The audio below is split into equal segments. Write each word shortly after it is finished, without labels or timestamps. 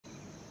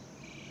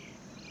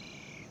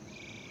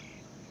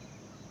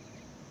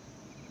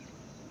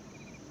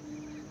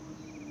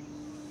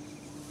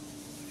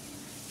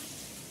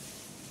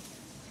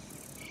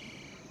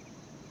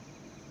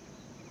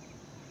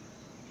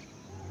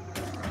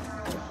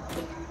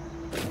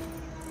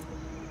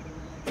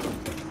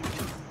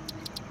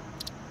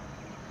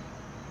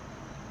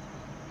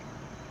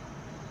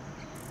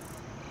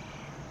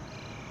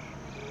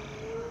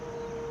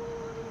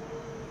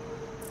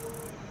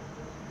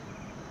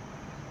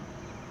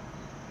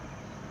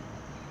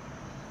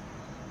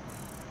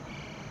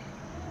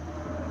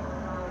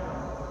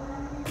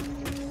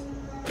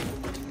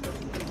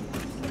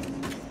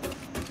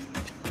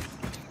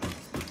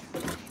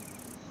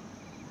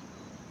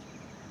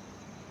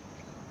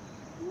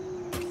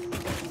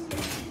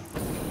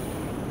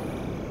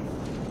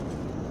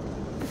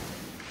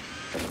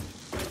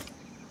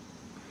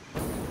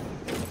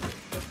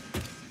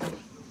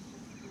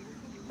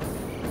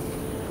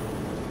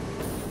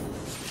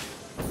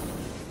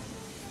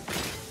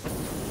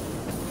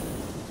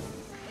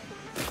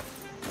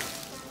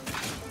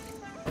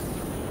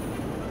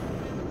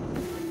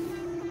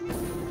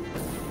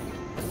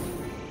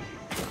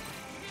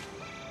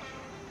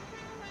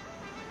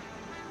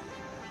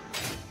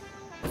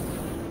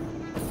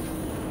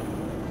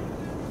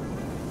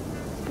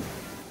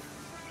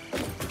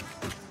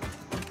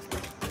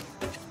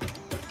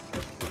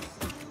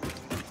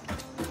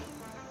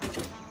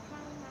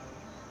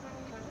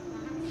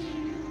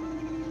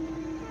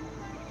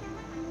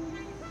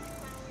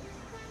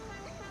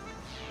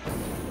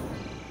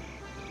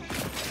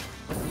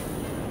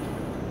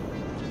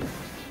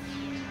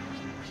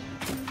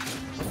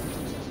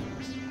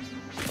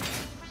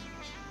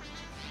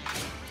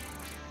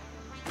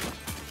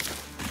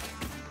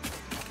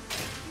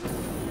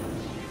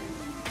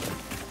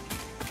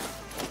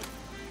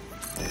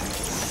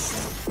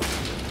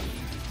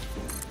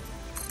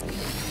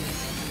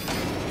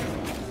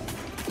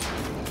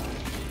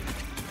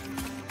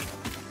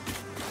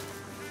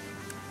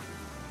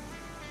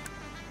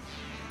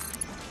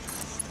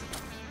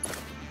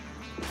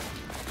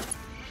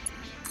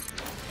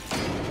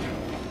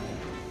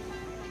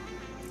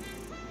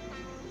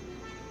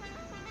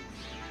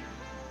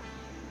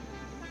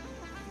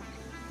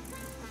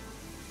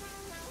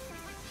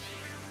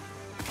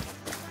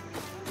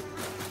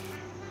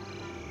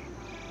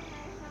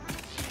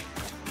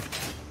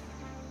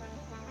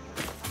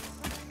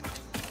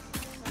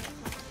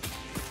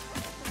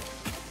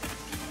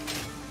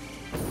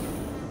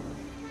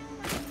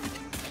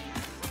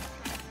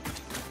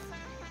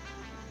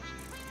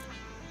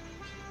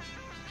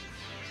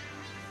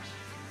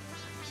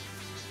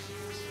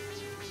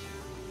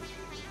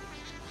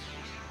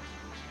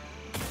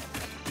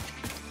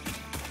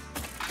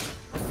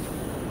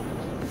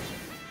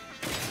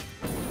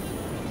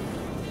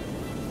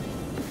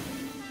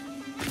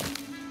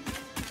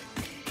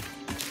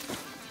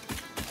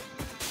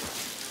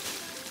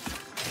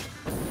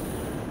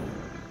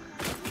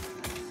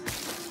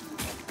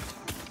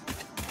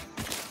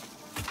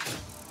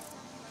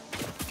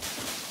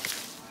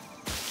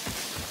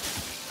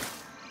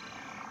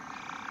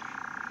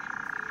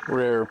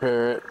rare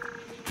parrot.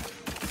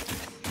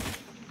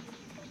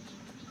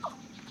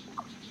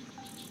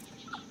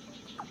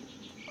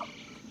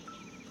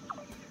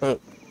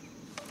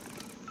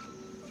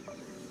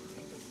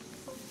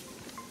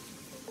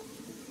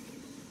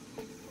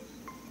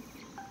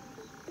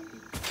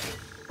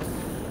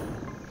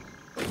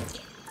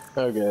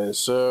 Okay,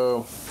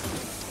 so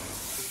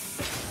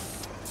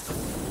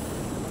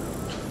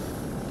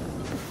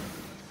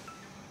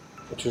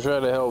to try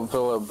to help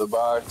fill up the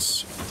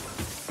box,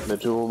 the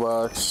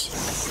toolbox,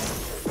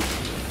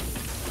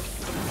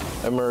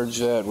 I merge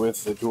that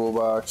with the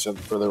toolbox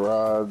for the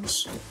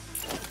rods.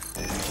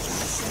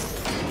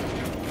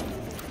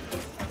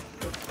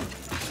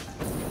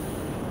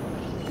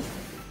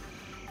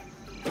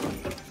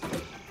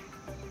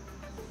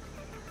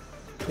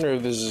 I wonder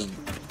if this is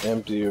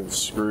empty of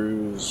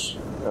screws.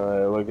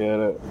 Look at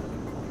it.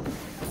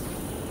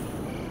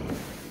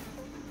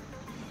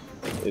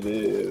 It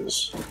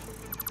is.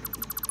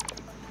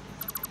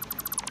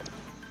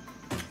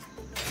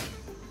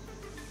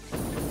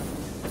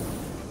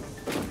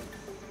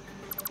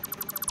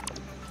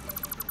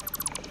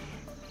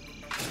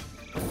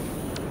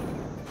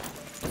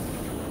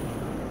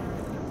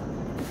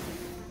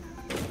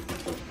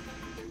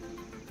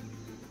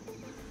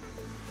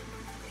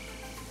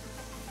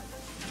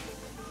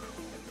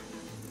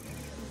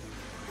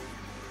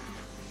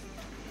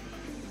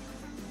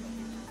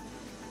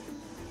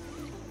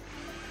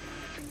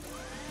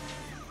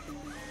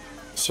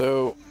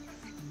 So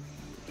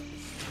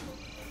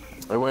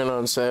I went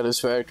on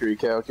Satisfactory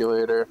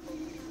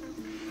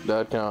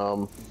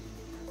calculator.com,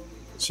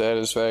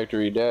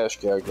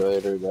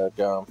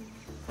 satisfactory-calculator.com,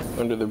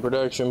 under the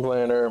production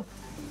planner,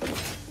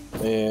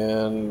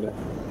 and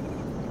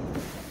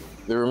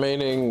the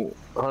remaining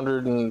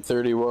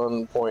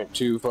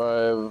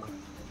 131.25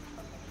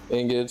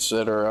 ingots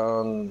that are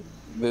on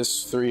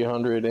this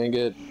 300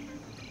 ingot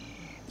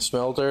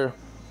smelter,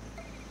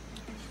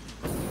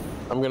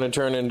 I'm going to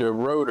turn into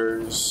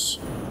rotors,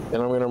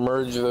 and I'm going to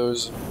merge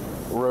those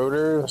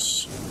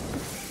rotors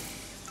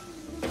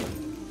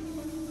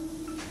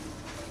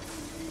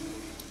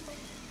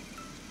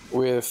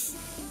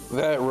with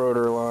that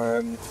rotor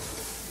line,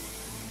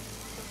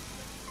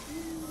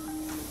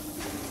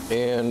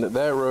 and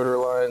that rotor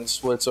line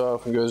splits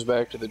off and goes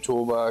back to the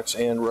toolbox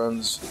and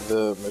runs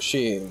the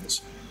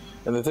machines.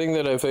 And the thing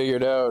that I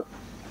figured out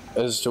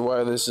as to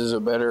why this is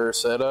a better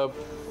setup,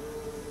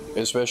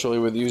 especially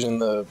with using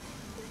the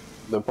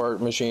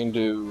part machine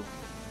to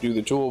do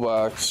the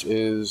toolbox,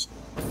 is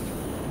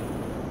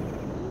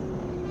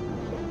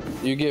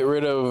you get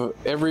rid of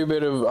every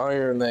bit of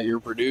iron that you're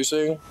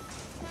producing,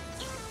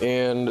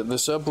 and the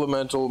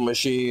supplemental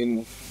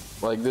machine,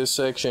 like this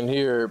section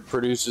here,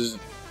 produces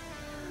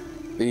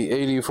the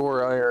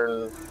 84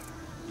 iron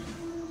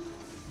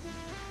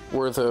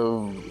worth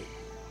of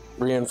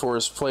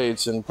reinforced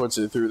plates and puts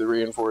it through the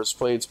reinforced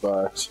plates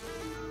box.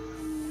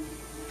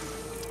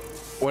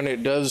 When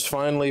it does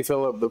finally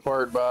fill up the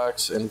part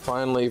box and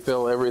finally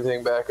fill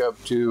everything back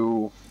up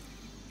to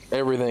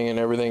everything and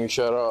everything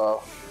shut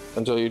off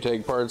until you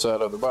take parts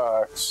out of the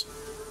box,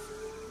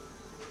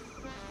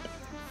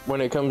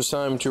 when it comes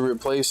time to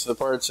replace the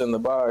parts in the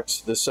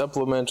box, the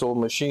supplemental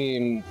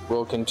machine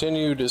will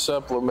continue to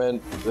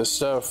supplement the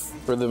stuff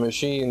for the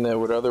machine that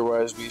would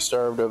otherwise be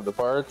starved of the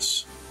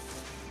parts,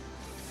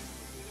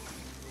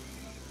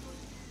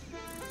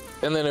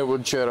 and then it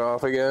would shut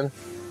off again.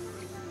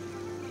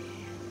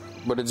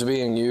 But it's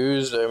being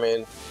used. I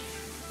mean,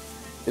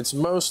 it's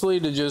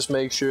mostly to just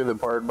make sure the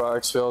part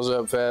box fills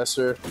up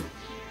faster,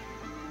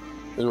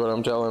 is what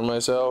I'm telling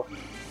myself.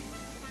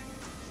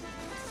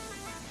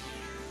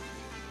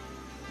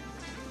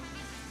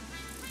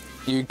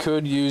 You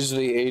could use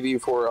the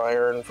 84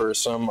 iron for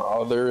some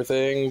other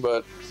thing,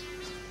 but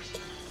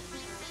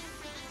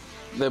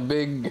the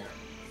big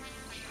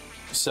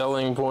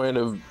selling point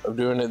of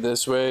doing it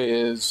this way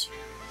is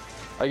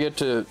I get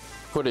to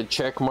put a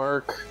check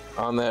mark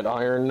on that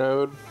iron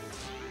node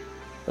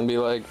and be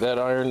like, that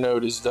iron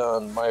node is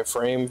done, my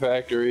frame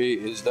factory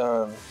is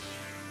done,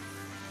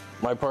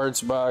 my parts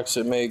box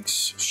that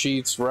makes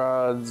sheets,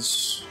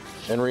 rods,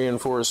 and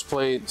reinforced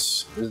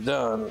plates is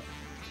done,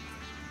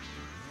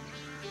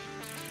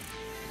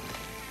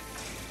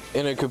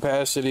 in a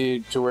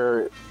capacity to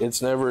where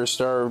it's never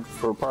starved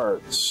for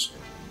parts.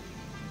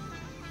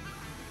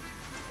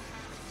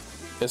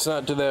 It's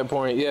not to that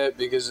point yet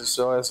because it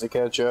still has to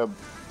catch up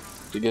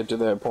to get to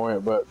that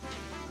point, but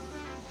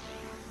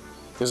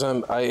because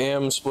I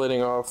am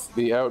splitting off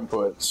the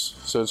outputs,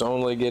 so it's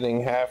only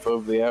getting half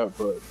of the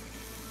output.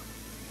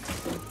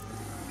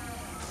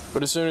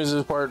 But as soon as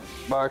this part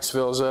box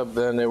fills up,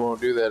 then it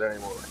won't do that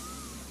anymore.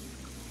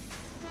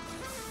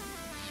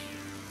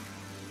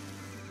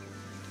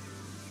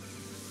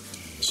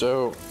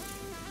 So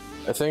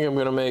I think I'm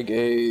going to make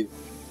a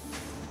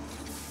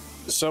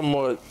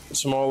somewhat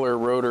smaller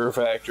rotor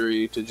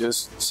factory to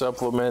just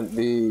supplement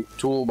the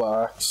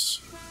toolbox,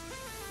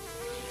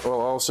 while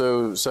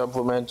also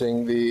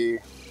supplementing the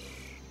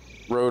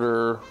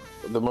motor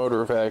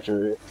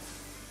factory.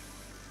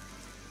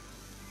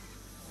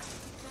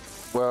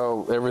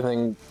 while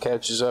everything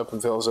catches up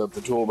and fills up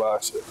the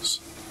toolboxes.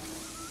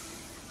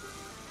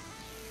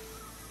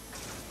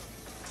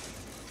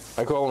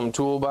 I call them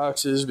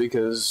toolboxes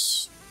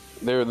because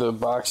they're the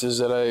boxes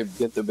that I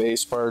get the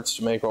base parts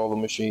to make all the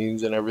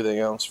machines and everything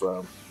else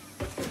from.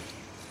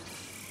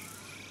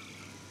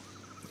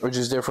 Which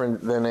is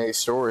different than a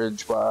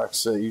storage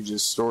box that you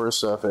just store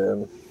stuff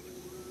in.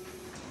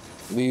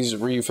 These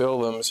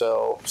refill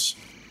themselves.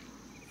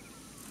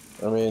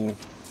 I mean,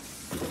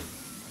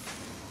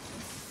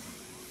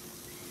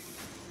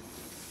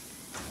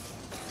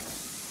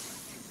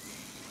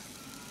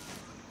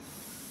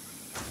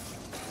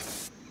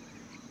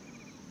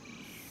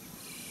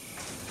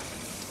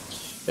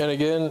 and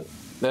again,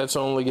 that's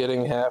only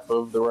getting half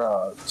of the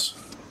rods.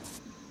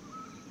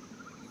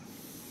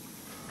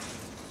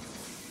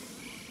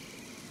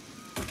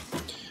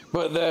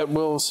 But that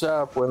will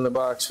stop when the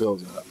box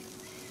fills up.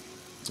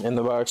 And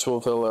the box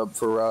will fill up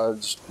for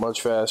rods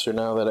much faster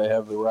now that I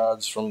have the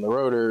rods from the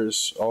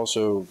rotors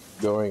also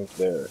going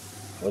there,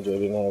 which I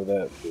didn't have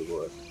that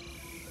before.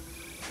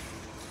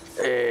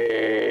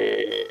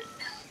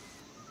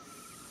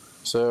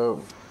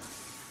 So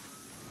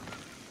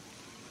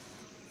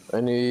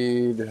I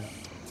need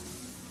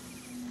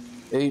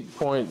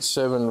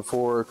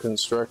 8.74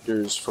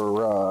 constructors for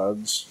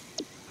rods.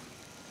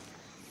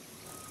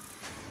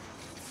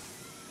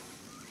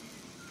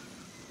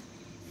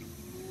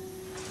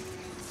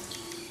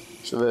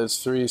 So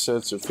that's 3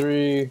 sets of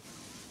 3,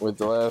 with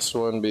the last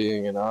one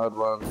being an odd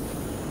one.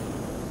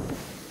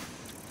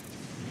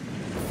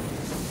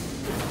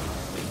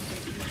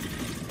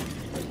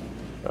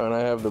 And I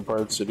have the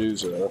parts to do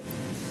so.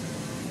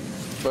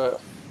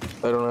 But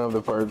I don't have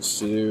the parts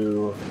to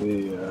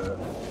do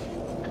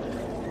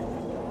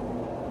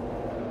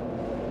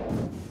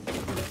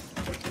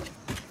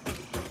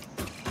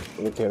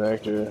the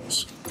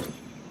connectors.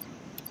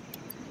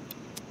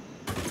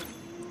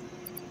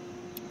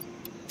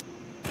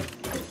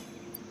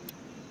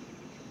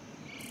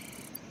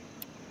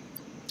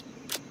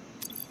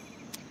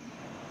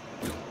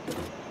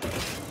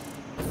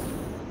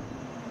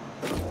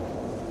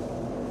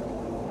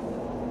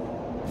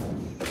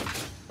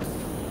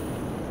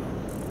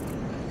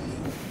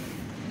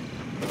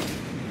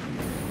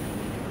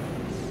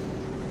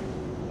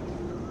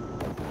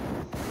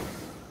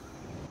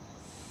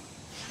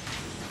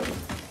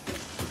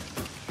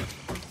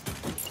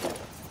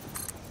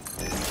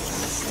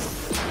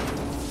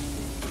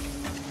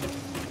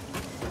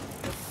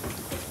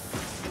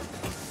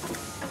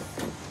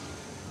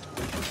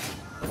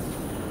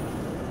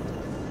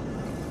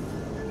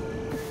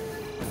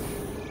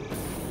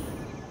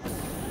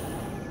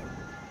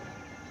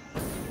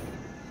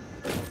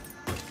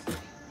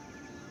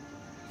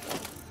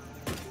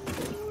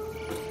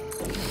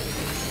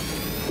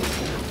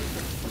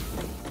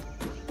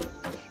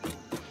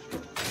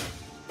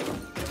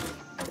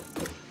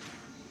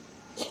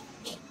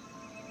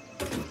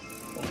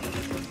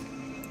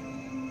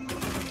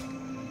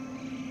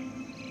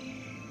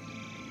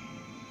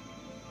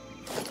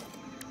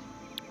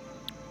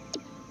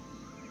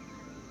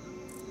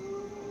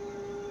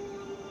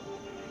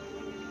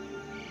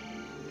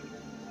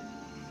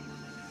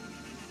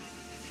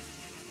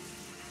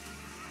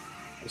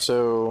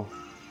 So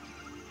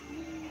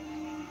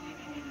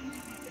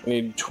I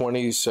need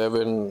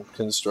 27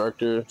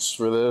 constructors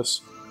for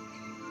this.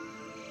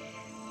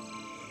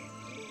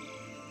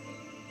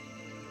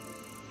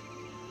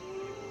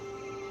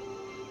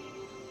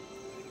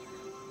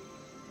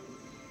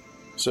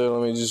 So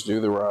let me just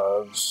do the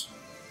rods.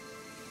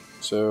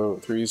 So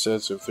 3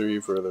 sets of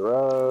 3 for the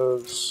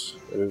rods.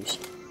 Oops.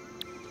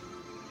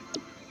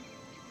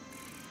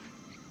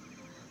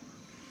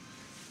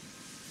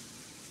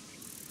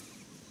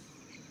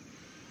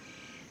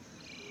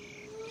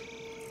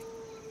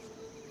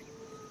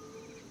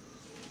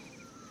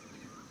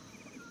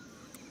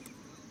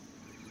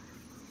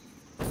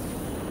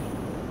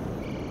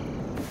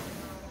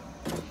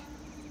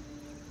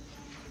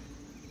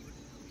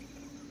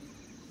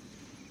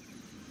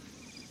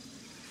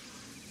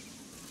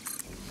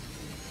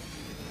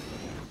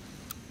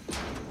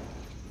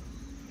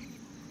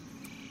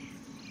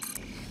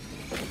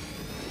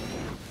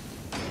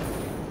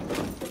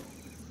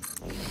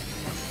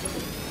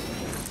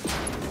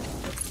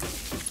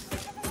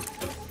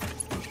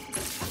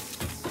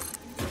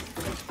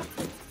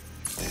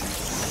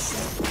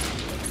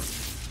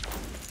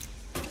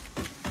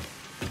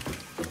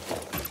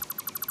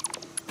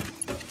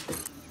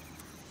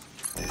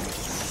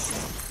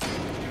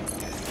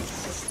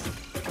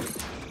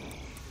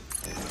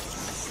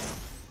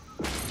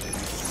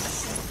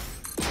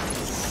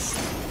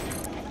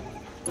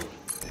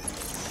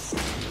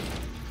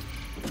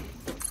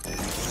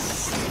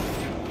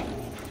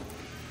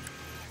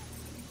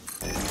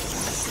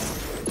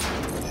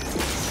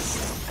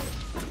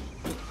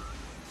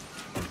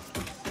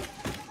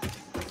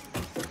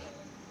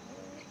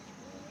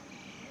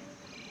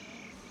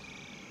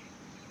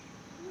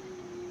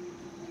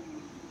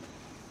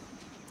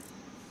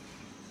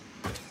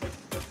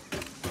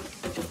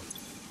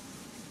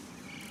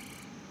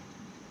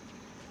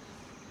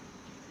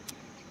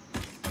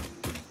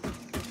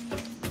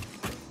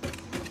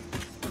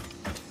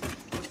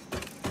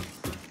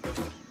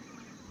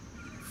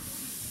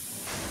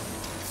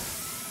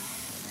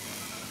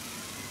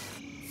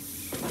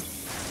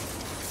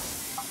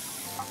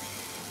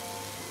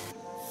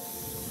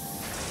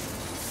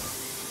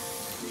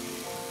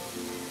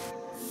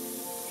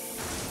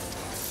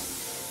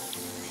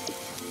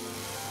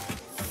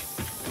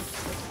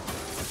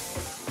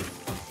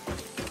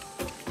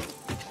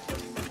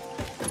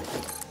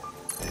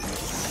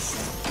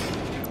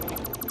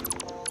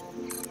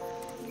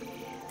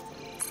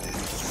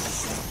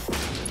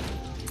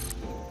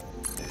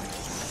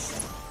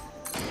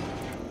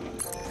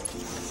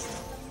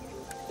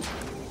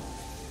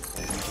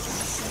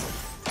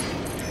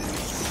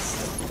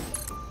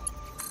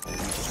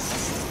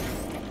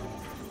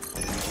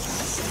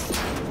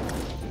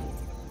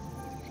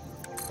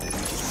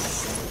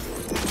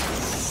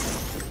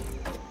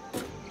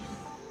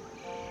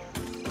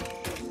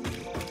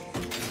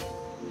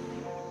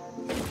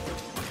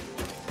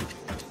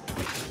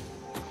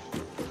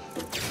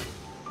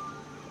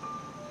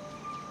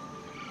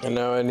 And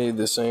now I need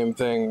the same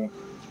thing,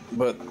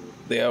 but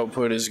the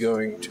output is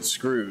going to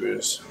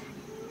screws.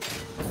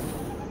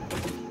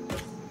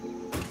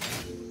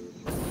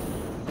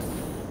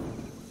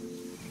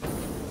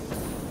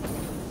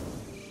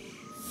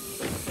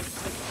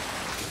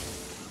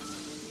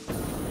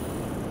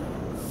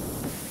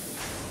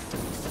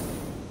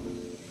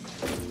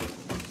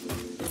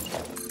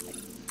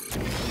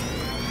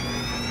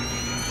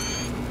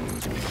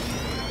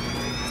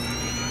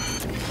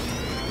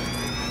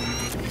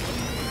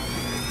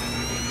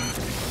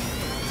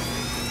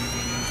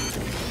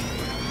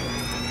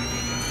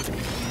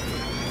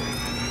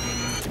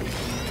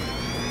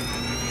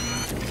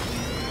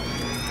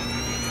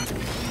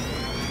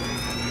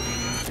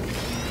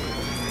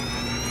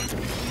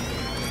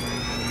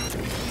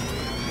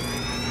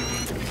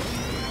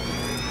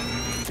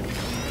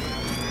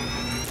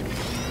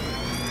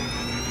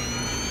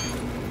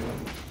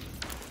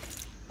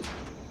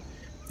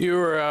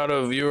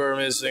 You are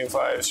missing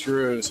 5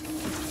 screws.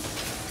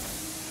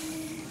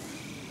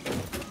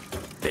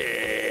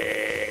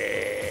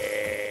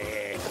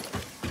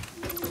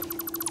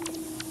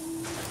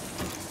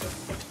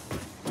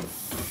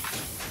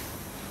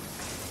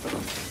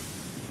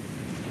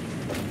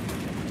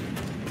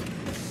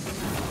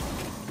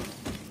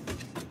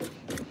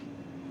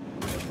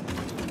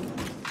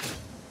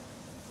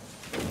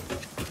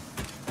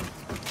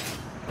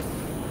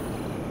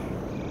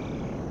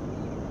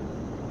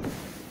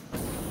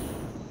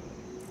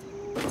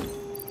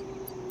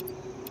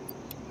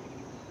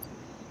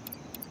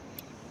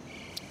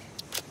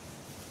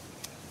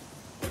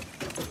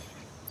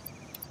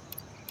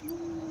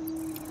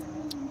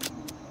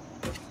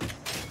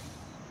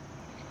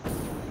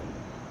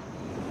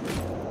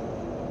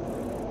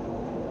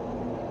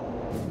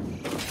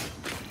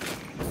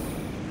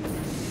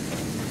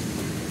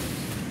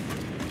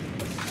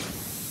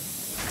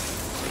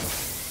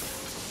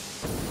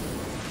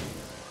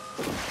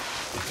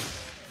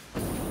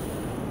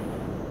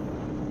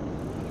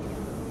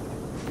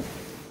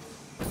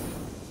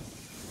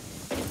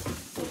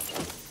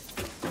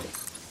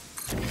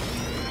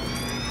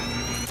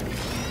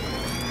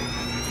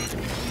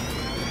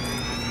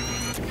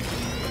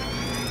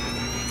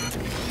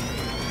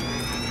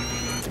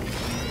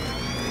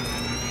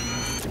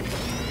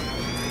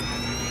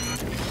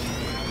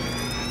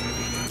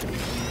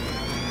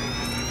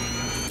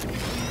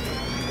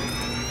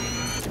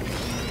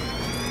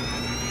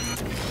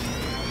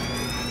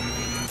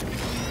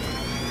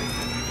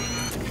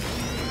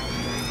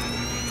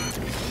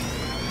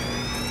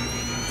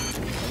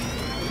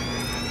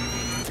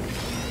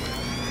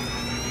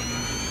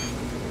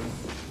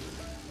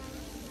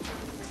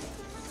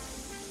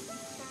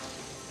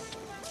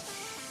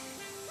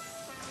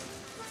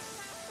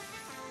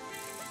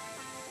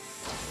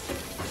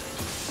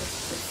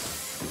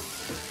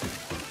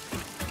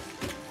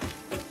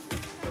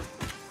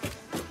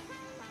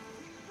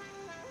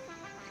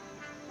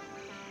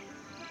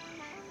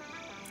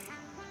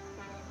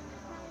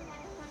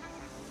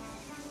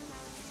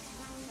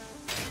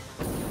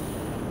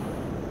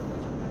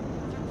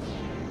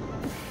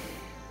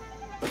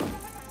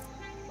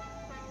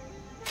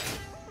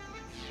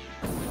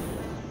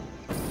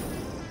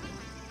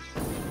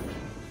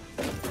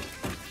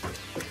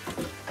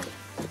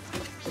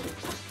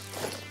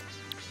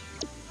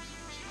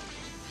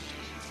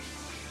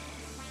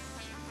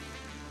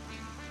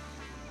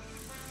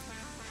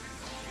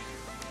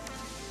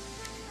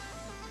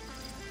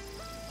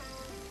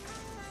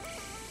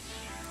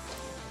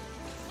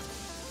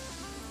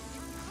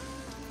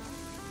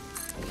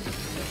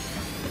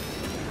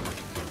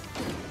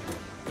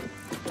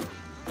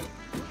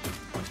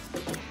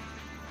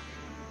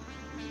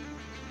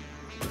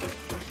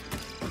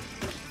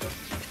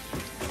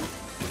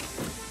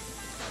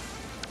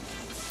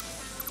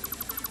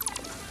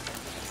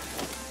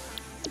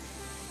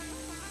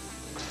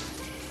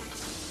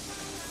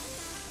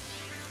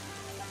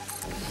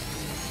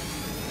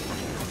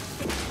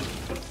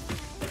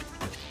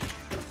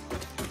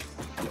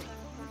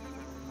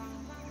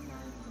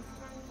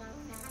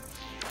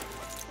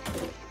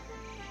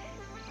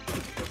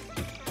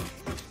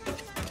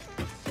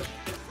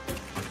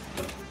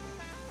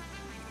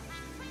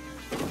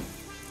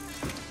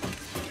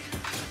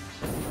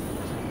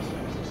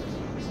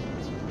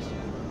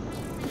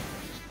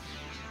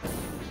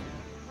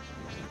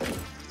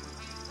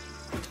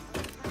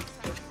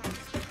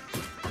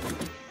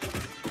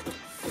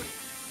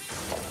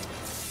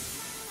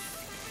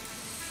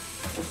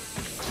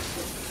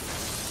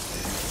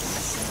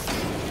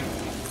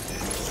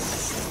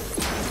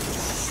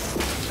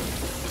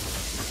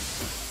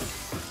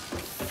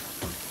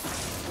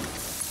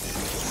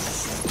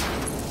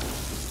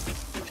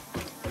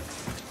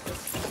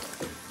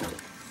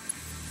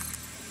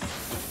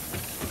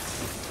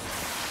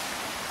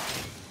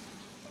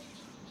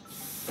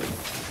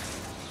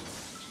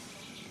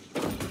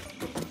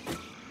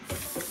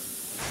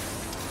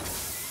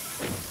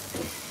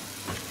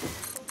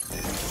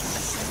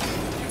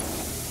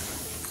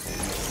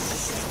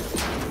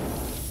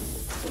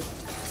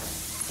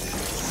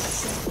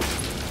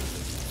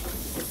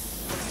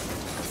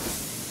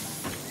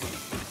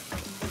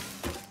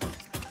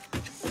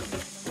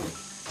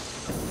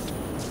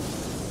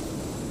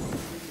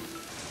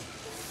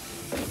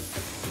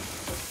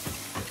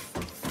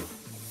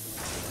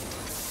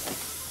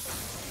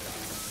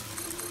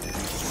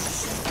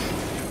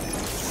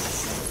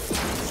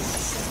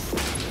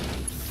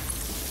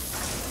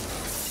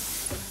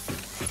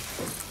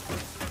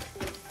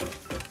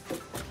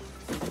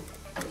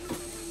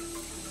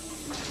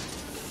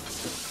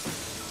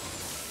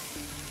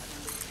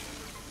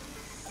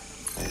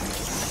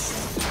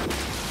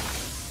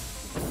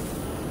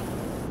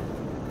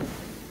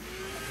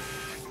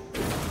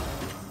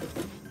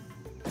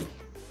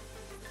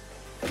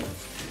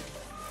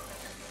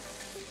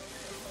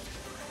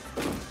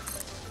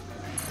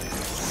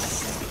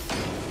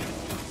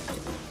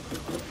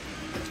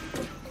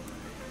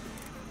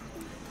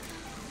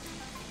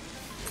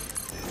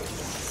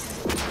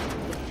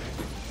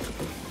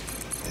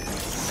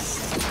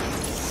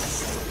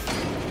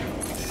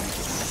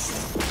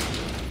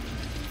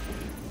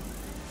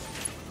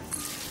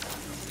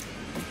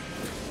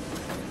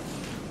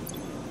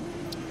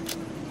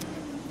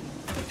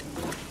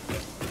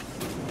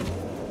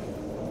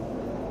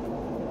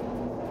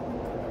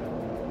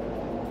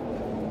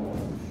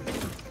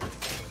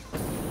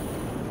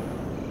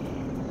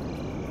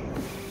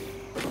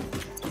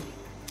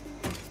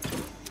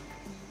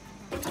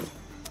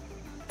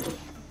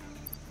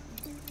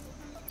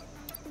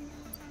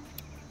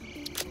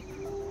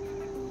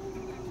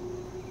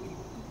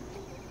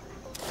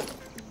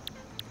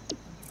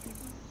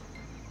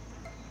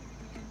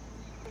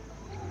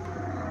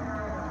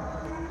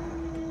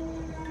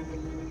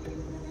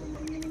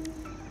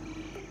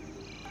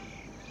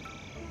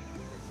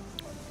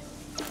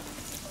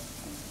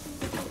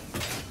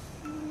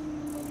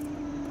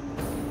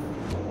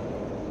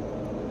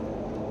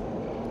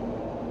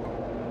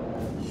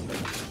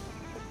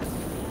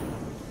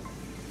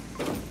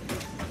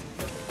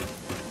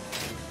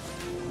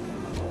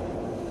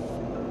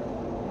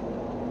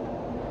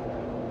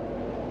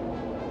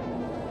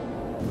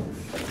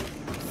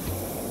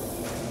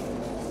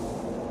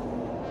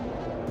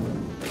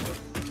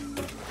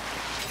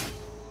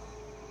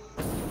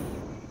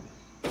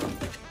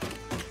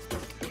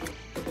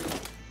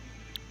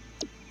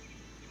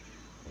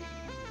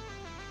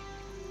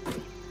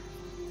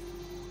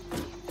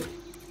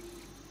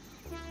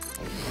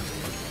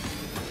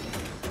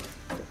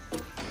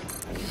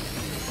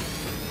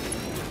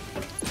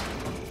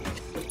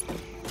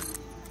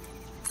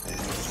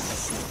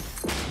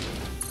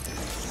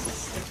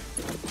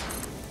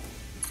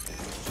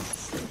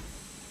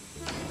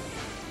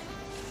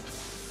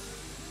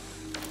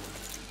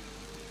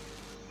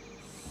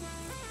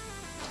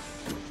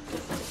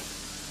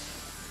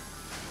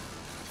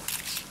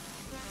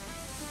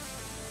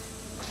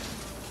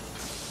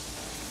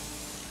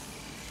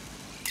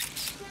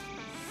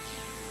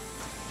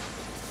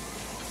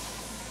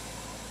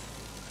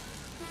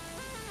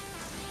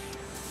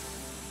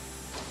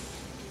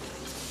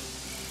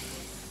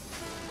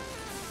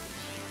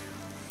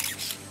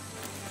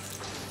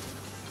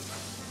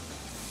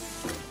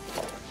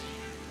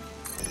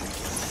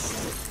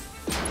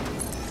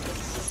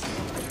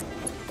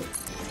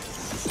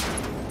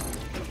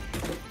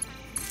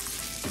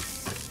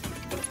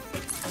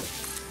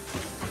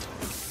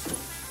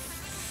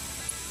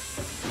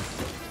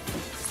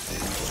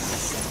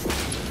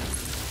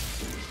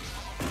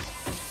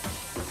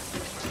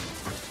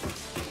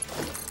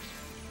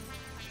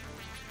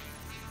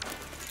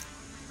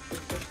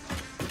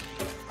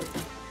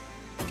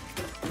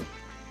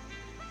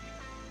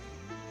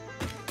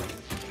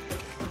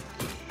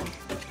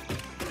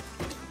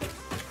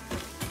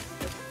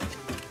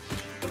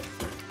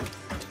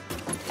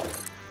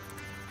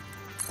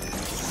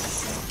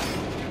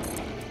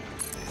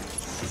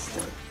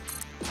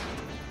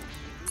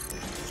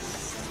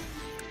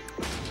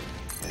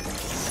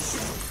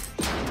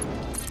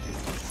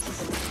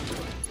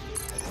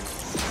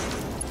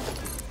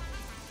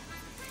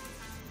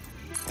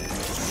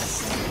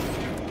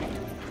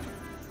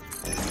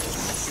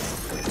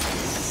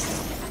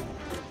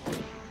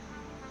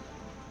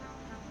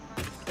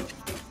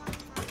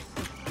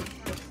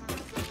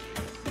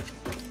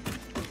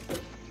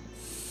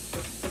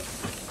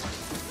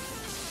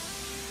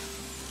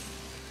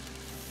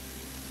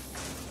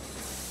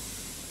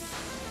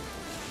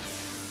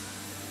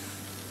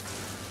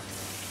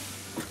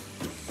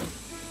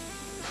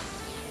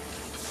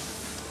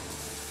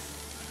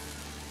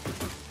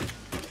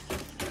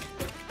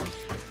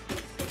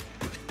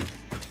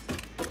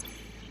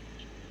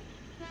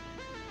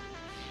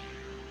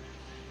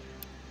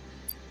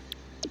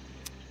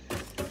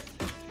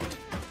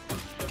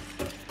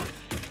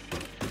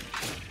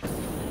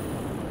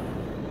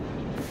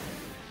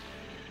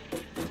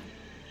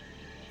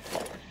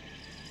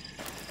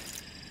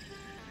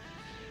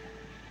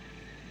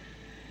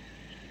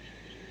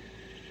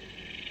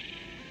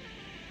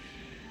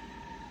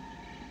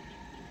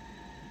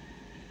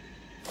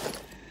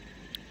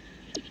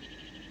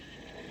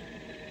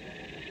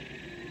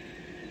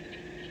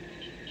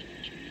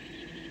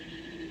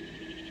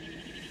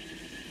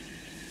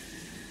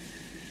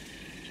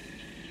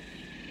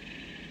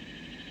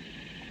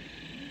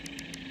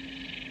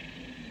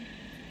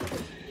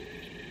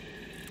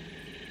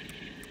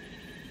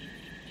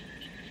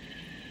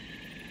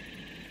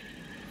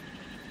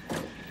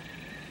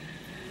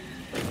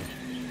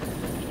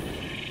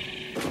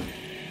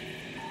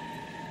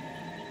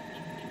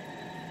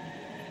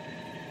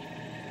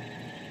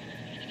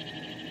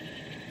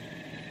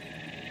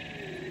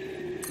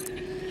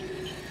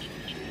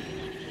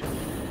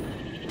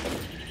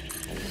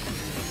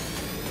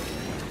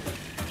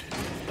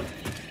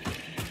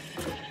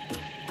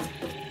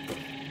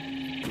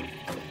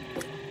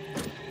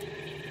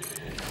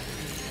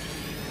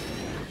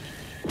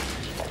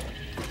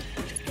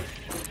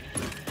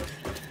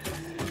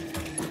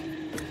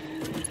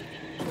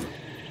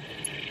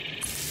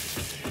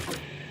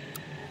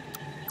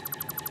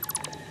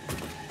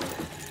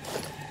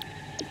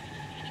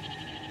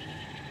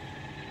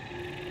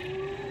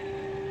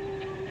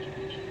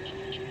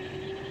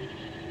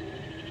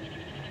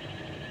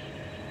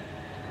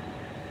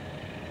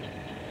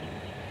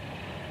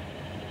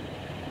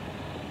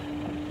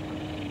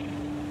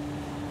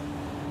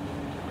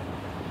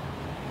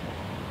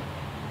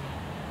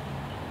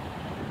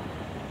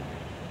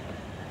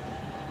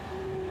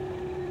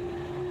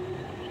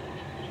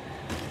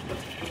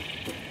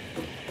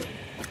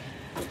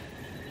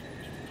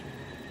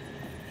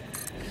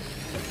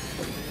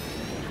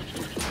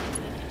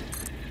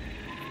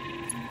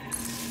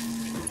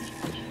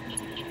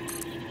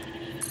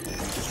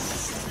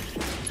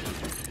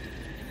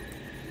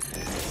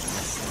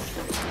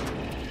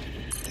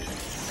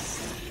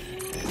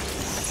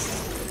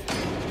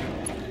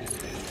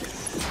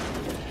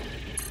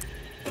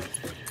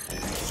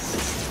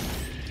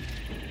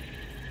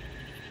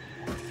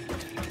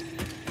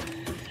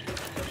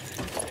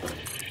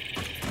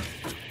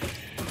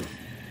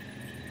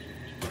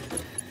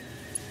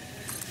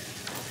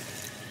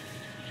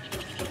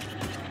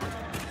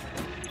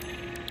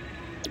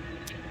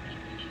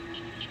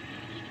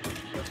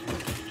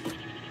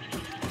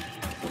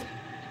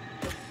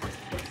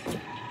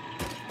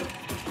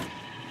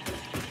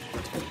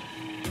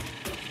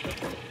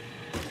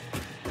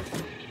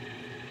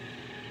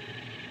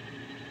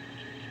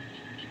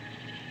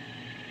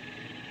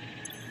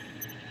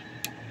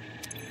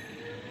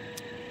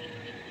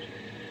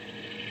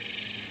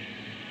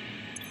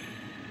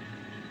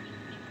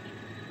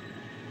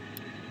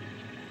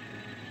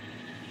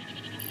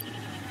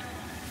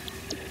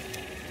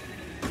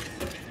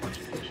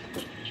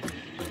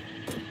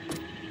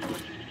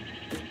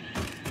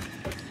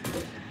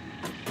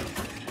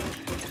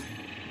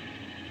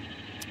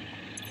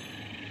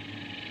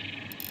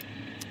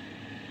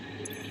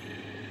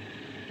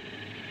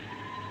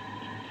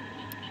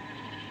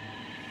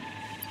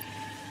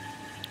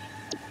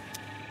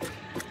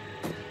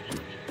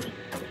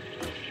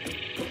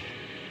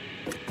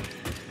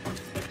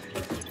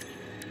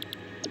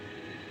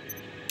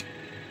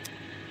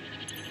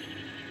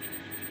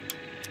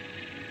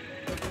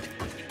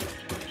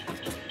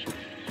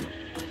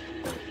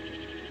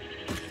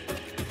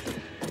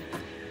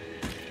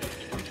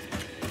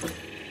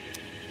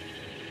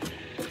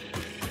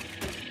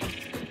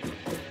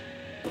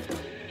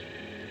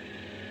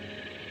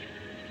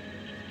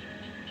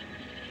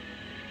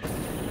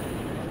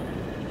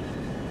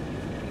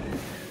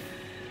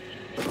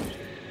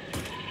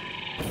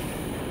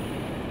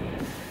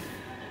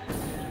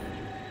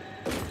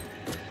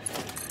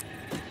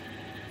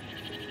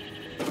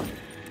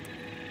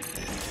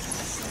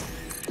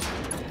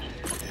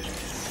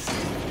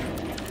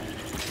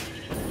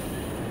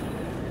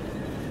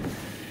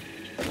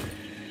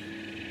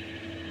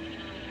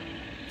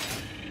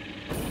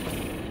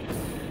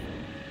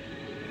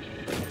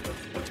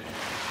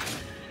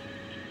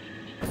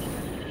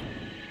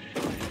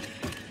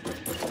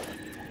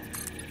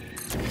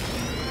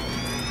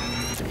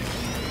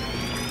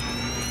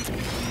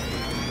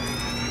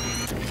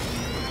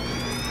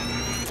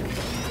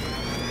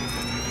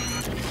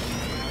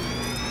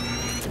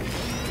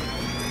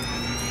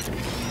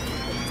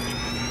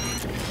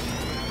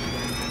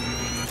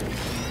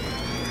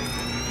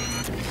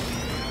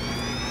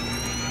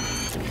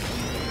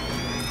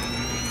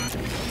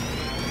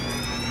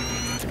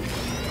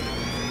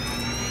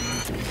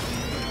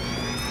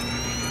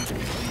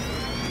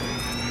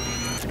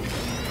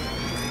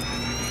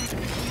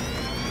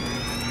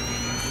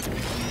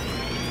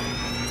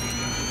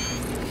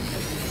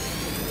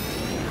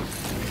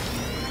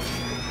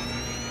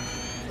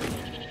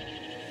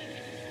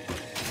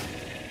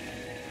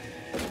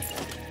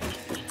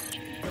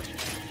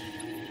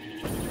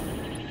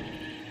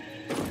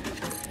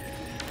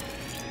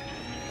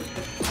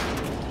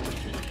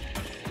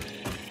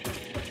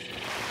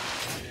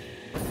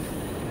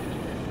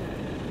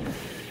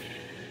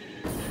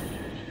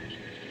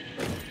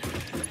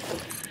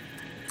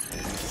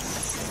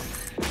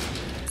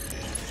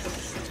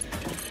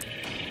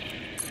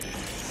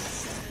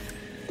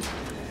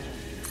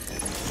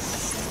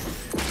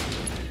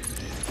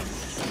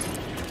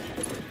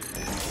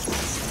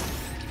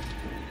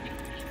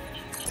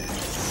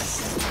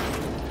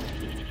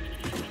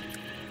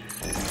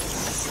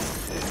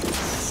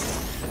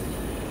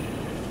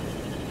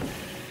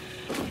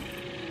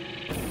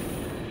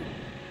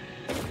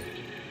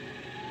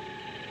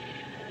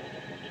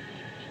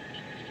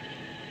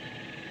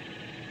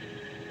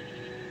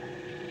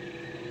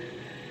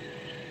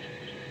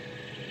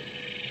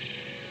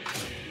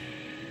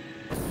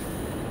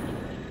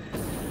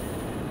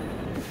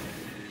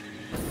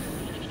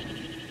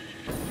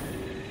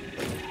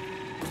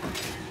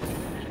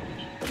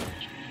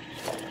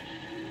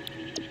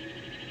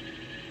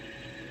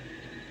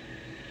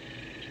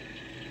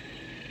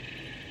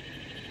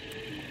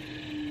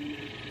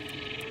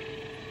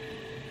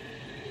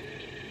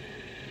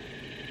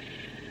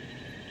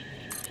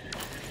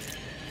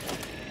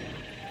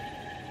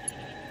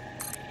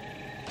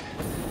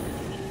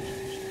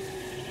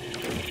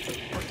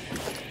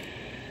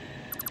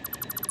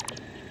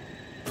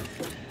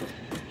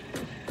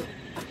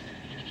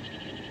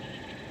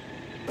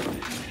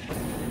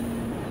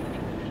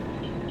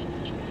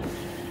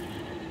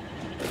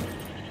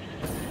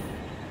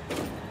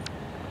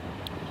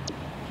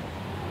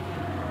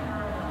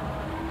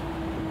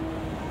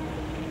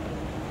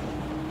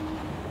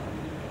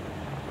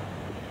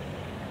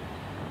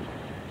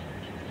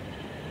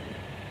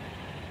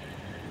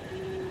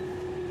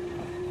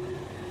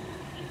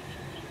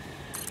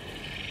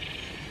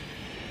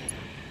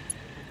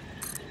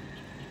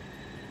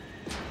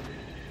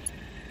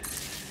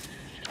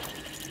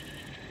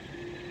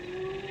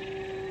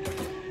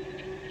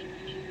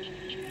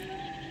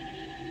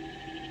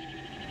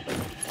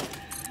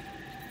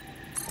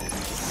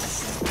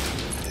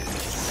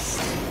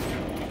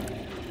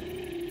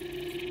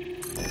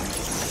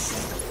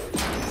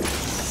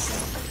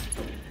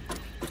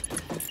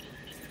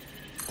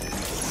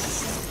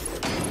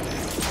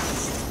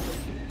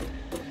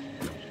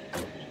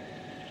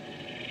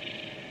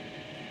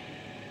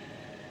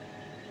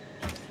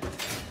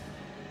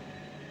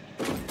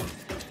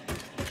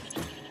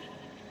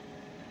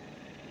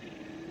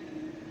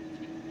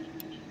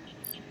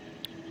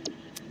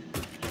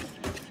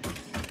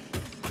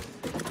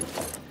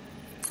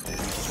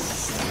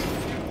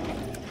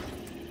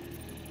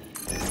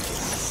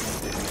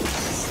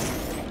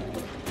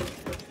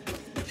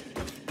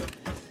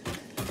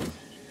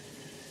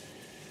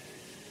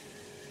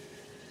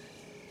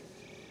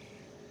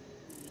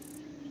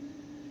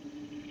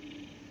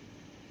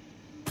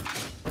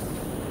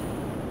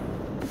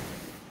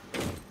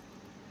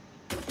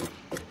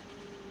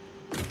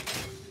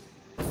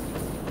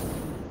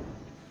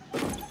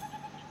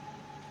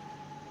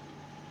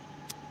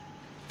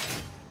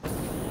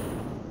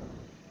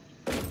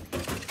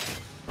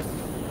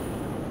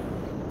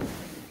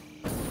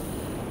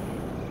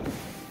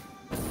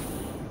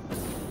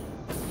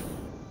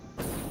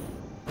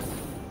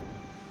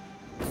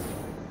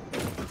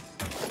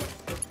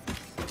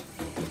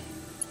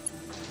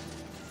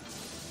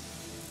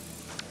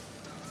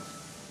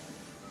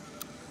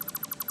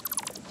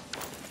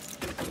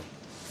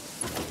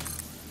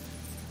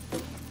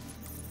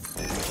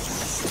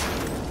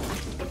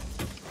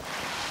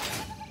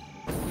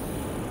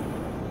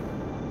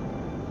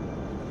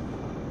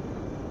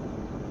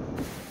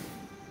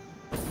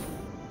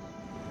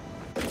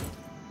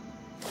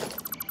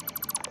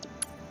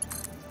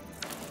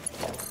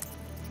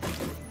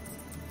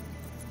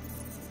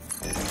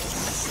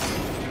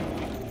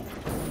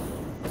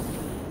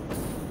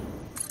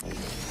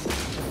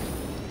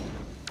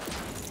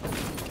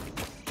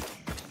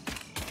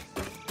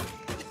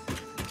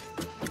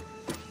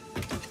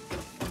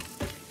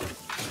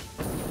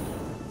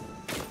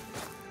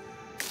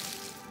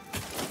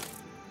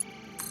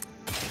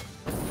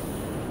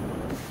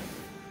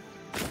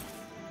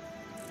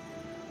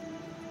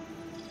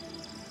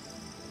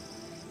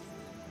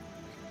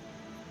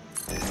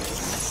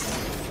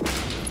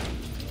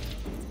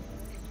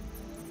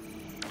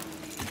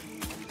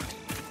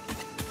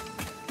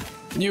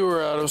 You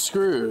were out of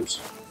screws.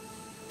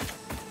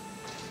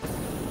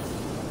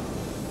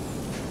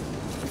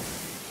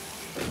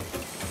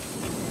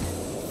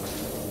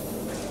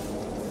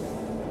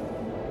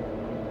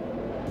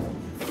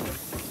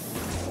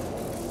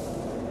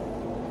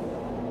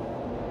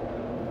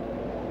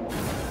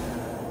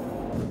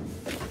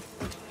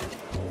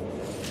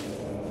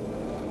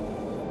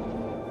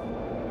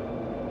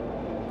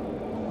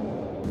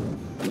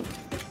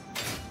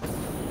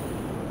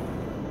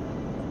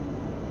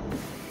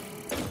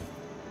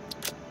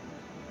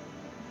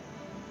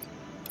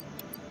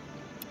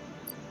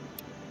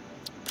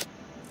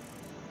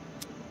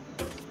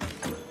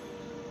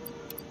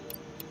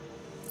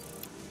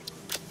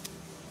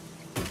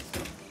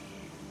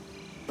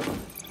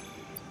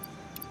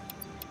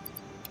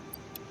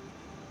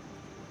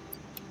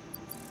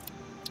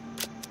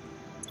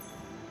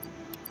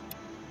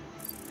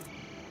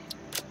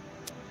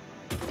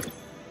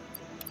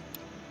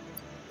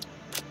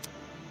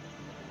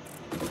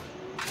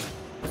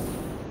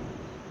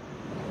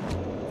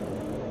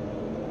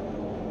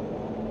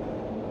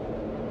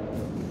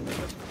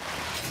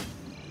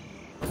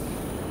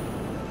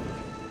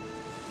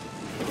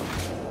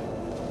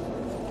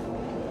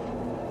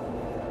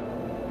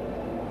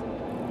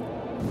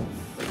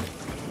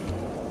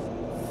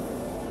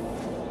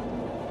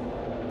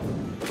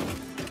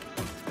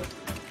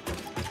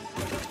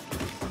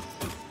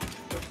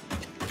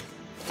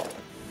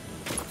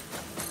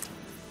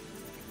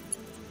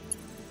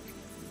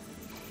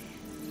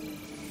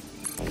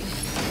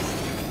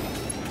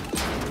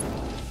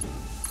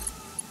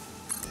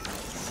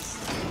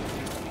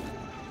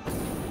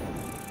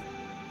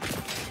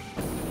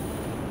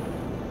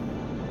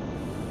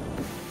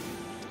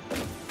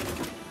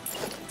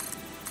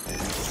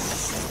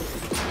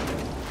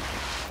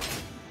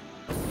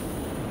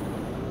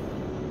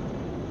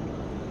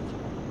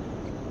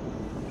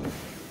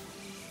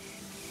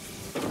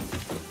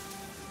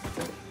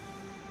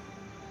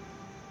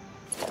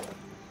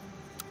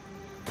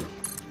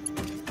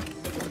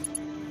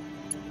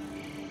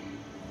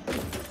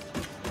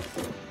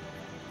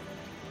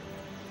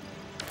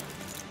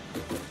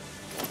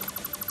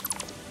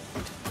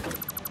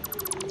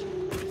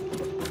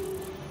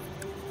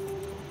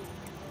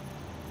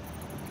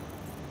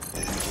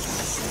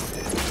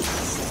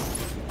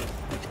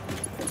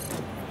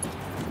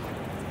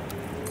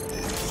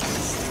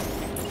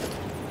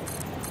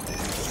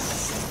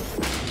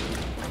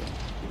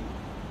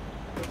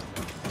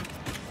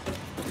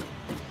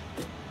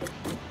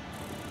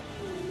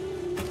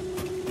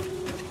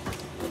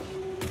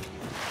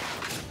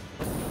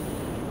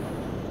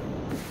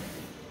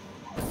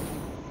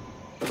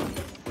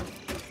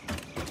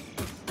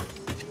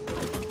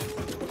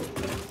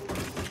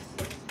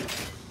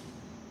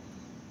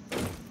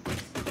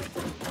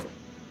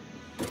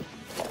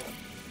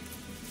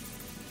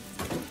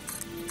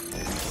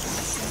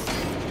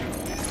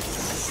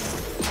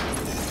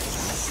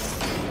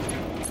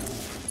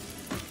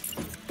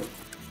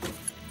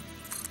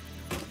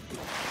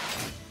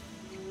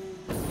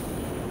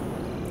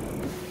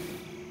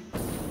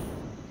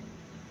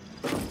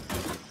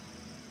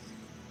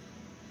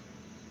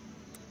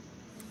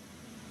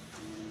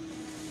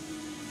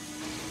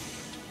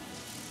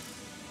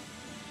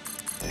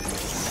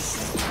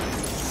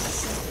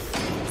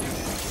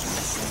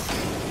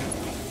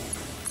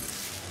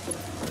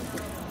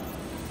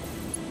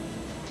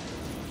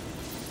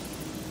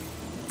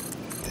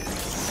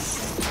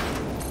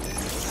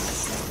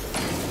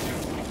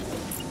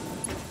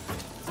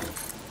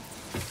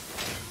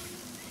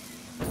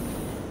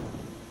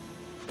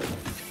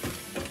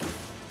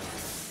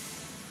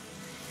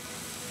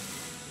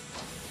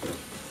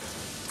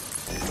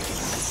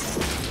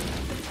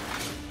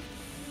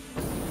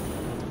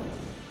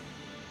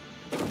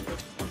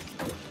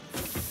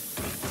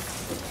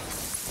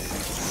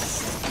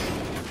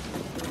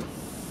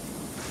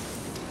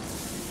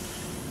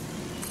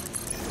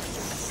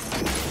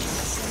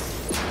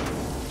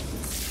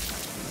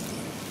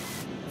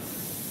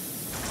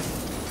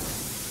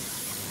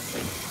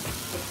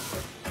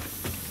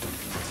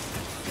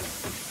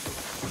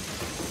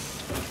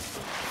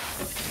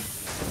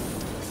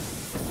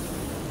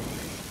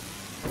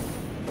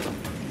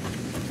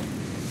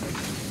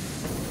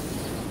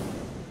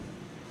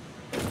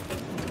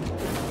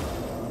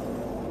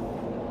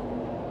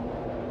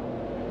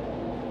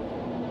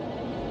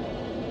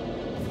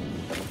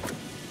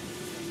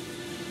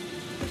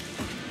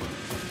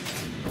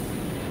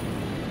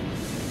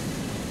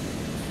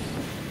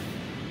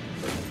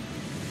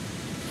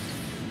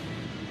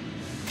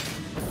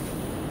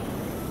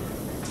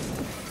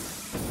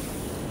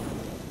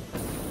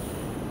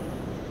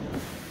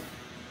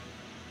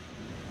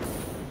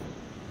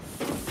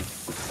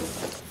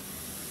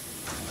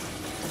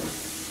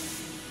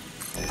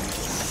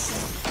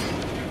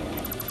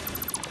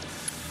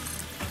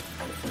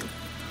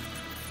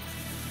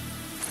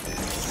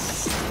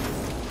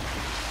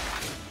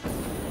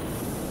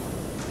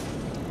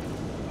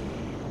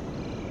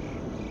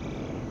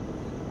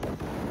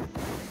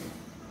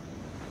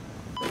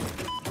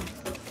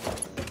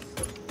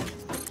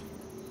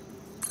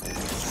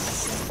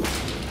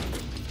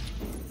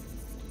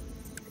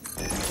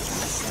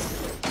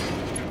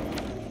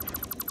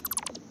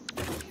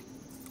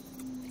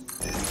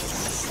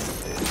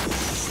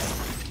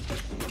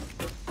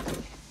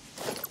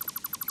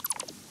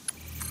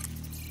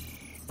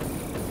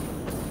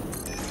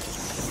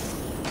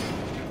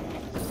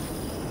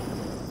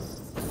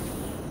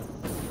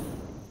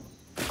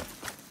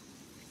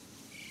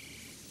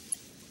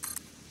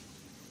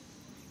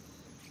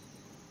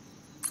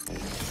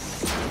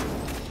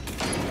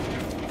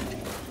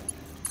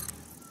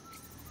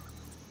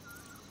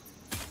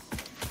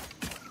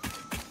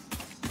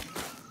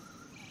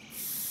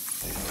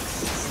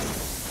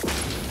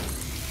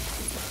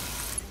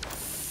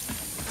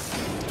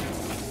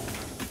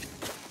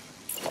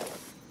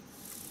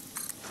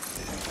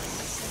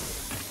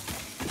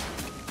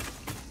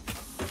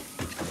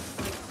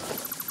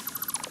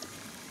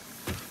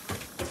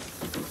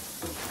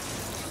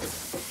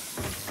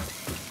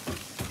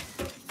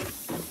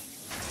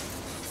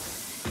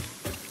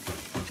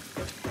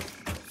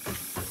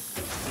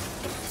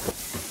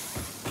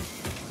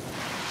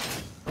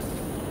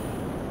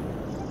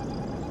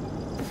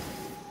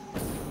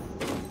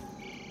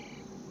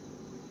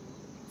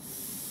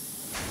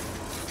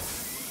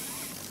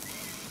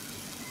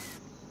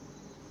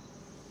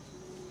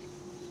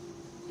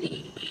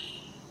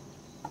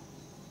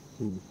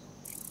 You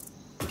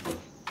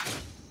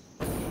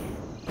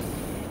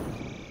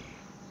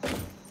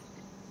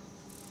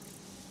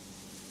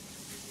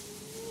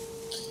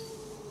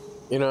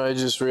know, I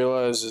just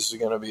realized this is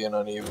going to be an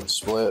uneven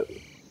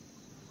split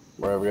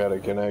where I've got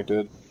it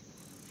connected.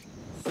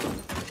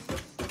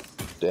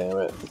 Damn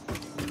it.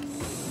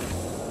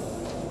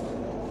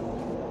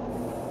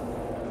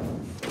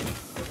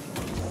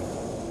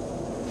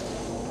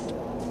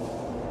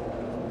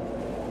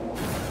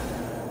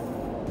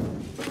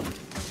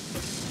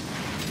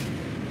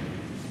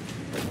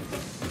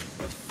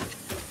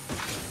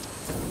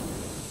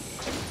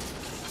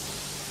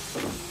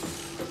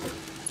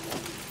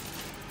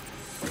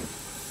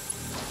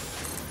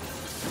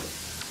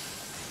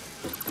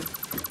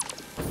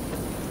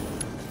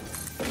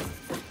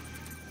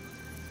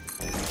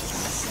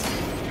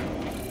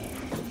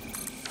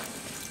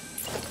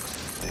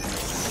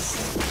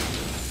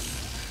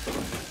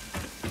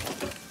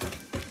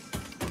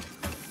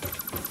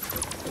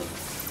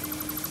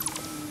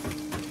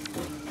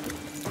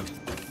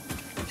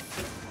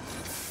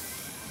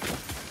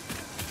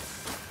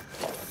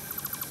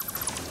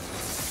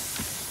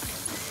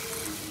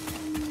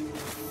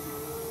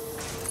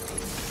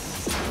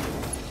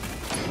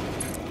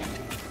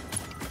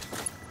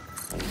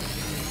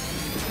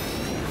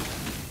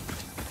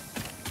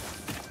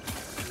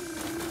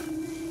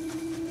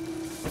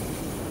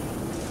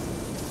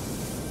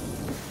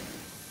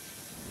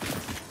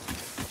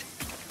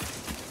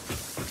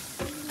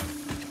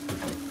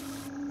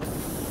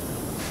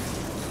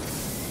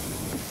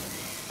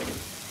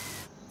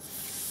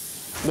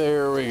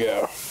 There we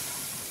go.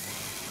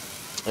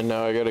 And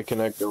now I gotta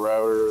connect the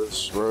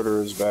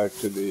rotors back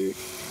to the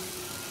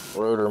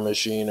rotor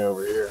machine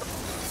over here.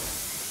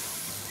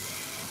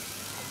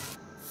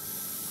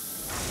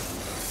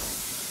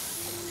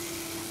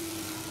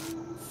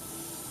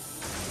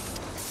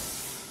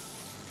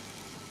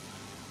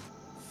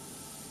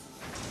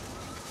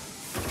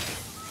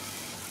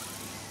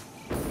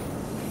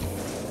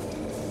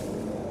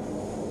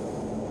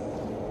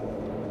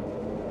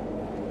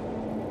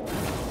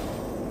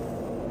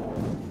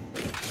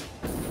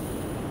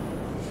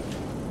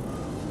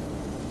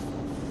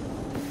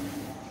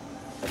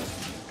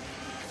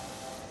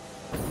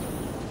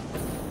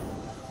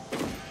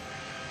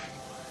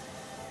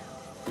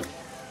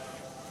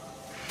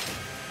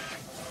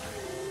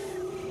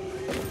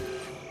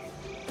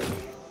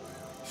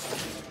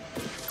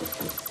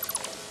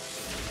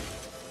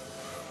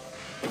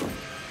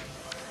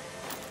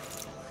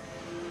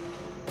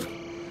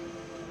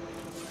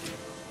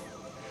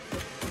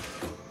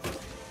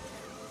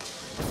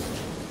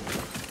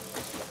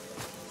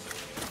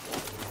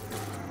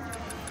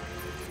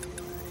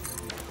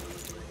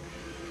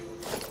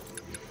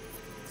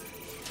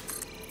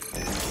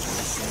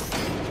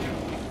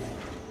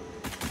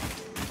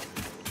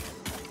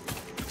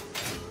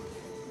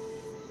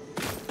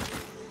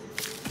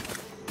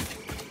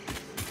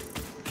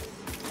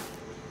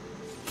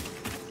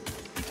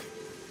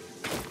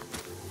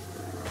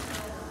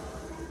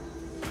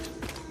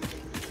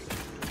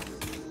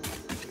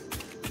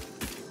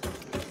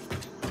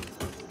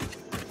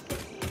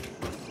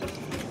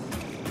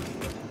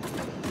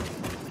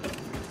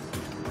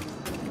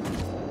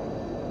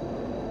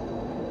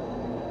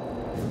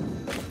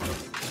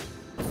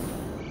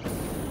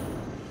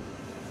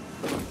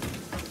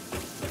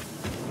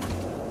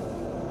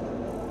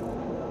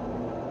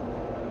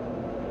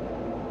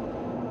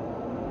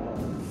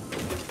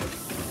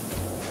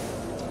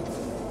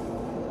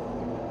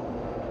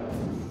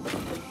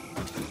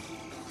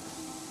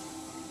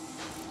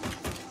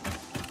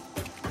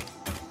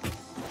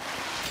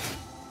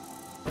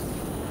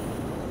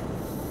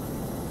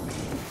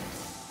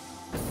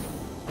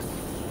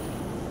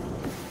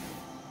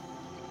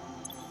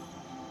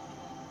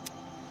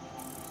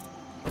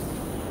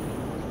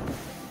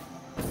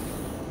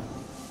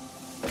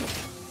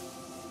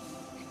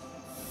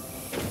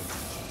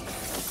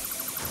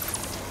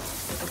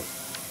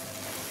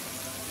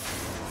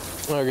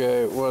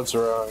 Okay, what's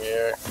wrong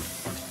here?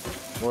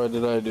 What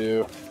did I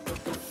do?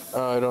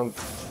 Oh, I don't...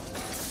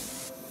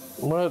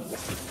 What?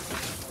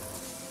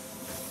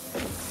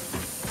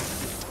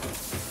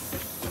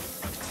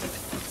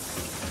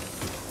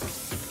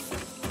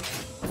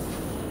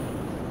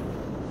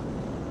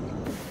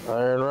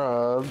 Iron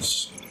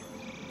rods.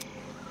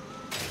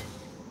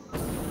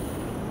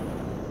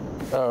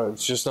 Oh,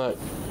 it's just not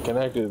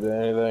connected to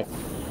anything.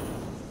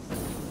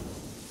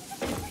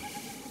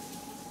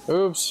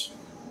 Oops.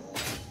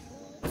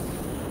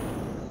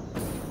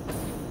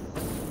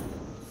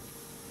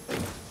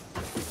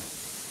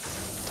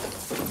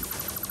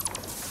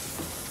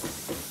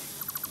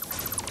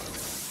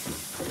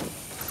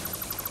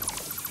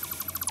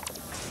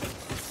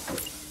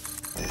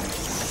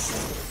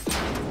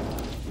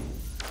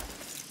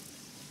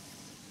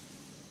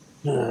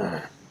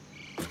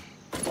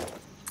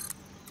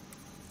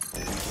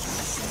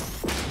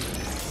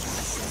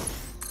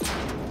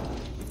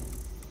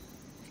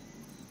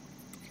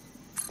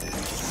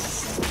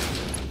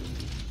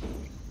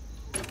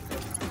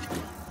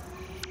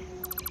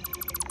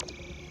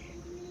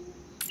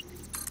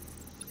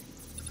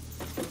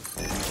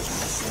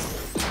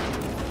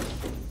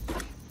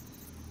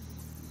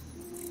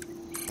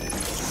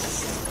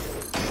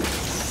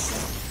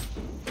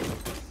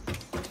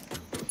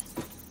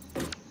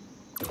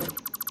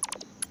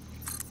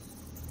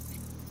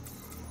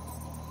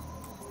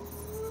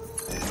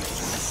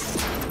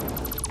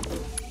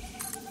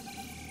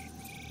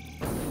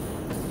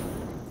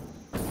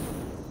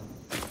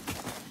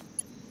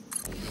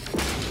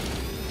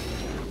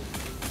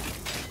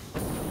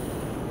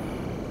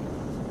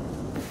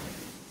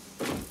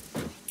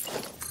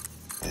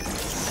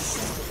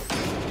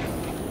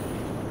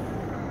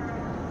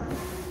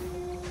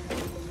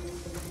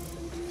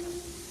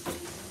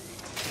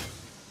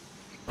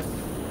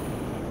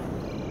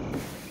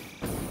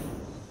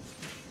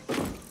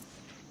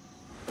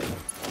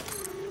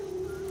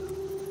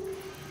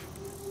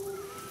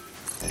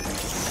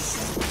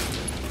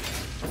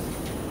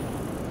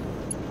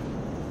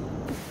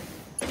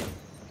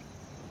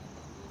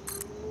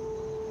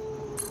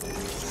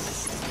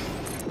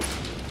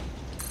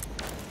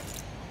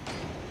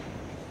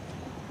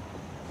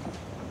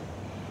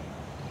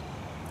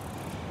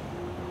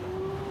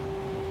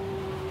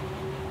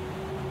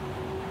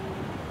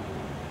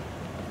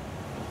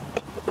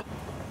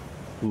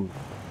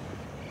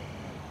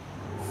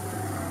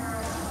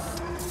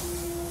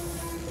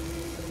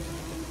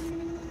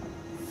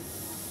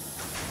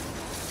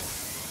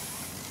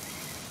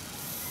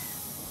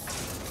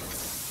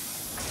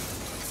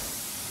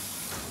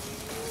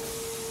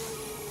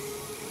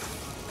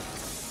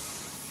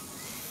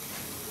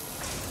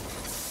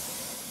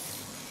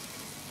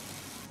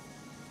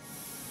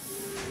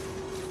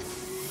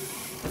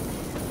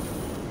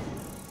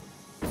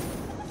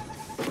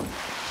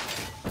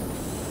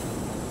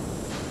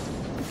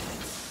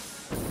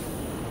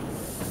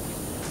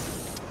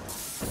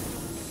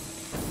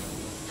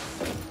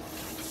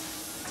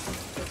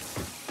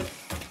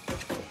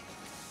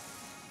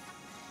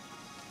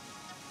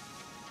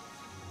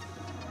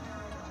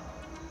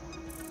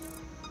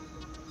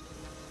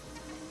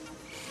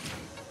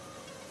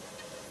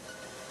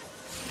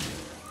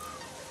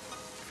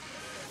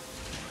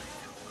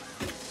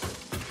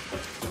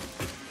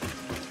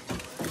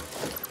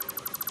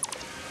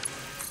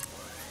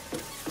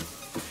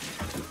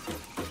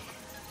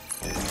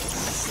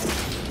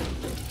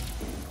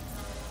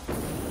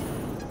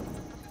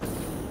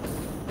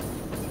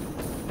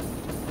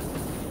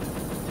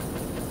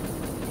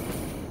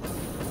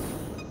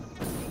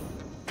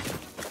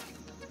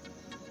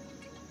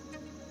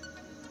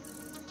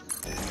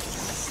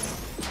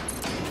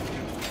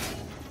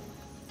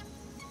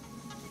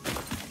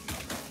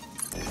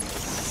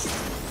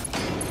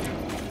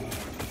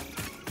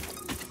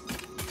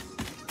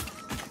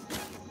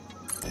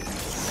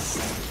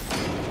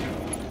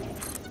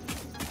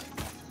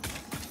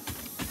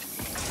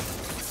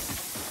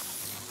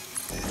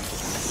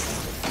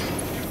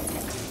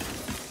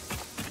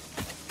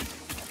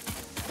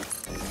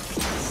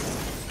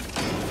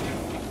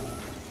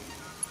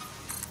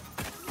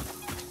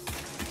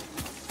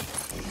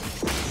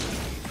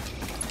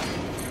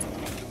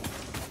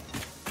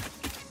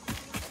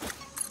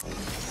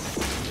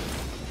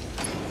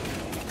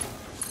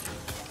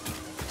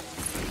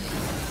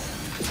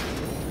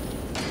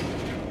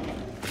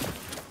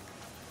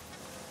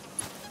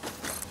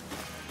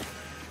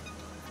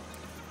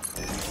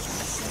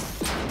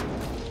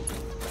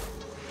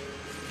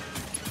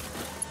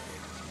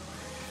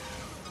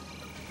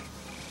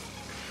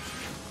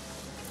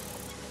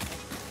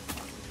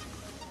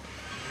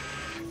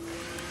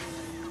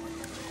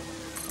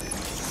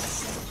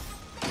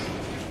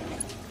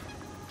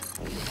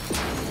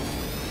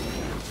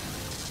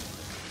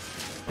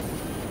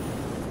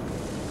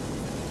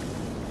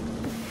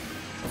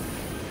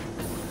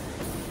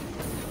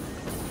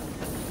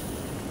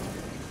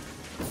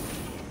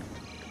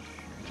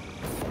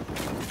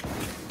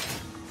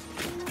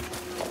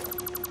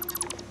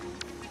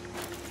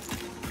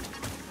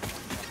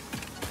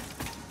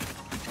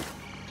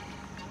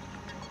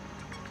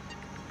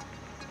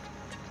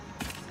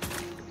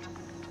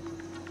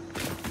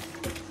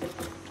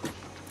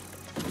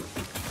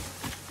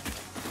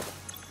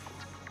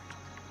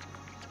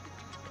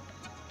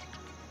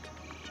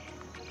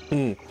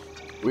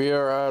 We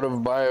are out of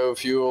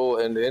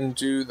biofuel and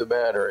into the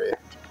battery.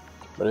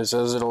 But it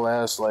says it'll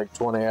last like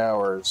 20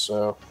 hours,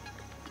 so...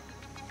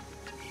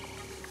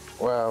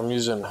 Wow, I'm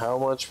using how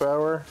much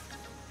power?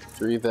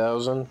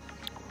 3,000?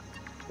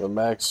 The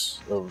max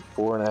of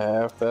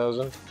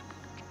 4,500?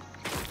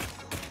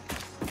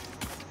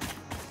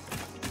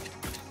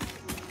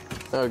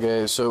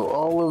 Okay, so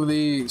all of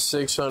the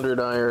 600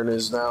 iron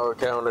is now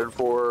accounted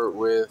for,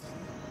 with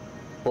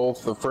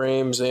both the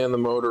frames and the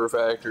motor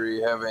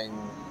factory having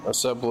a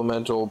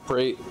supplemental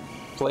plate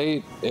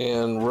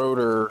and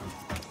rotor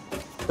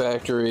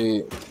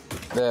factory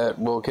that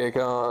will kick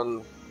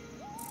on.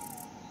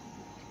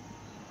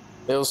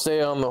 It'll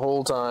stay on the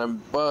whole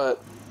time,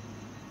 but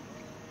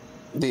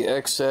the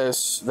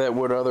excess that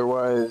would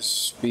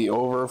otherwise be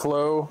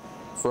overflow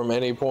from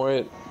any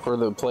point for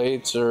the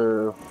plates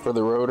or for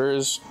the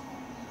rotors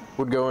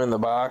would go in the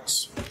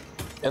box,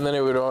 and then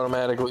it would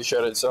automatically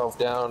shut itself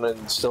down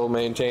and still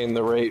maintain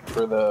the rate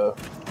for the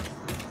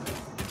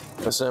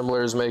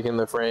assemblers making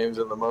the frames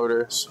and the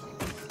motors.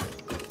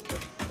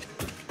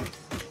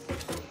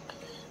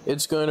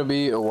 It's going to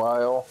be a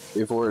while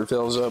before it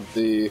fills up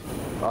the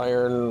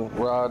iron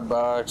rod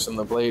box and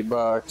the plate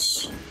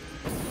box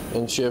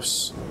and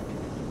shifts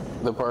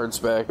the parts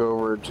back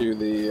over to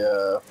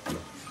the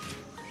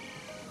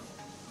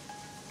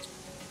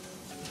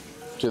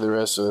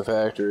rest of the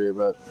factory.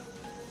 But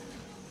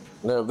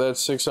no,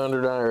 that's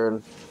 600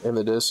 iron in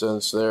the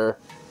distance there,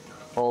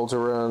 all to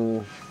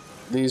run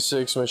these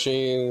 6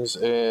 machines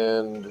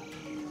and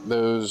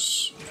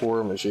those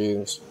 4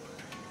 machines.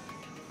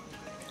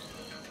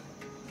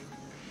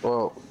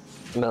 Well,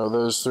 no,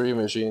 those 3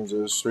 machines,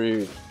 those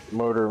 3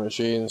 motor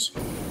machines.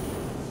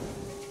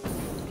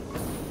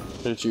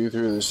 Hit you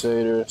through the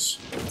stators.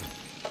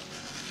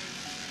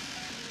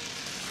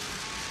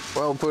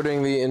 While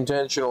putting the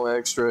intentional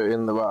extra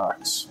in the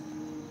box.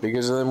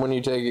 Because then when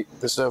you take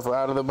the stuff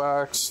out of the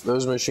box,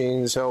 those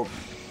machines help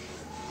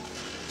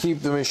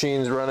keep the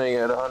machines running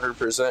at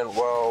 100%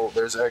 while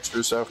there's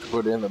extra stuff to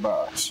put in the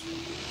box.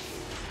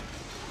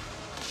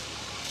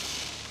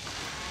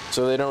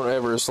 So they don't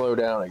ever slow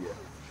down again.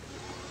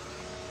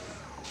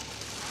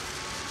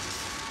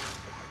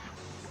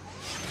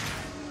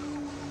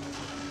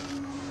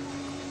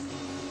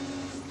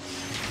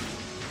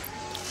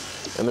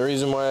 And the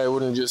reason why I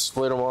wouldn't just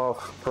split them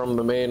off from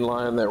the main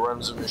line that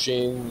runs the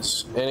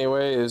machines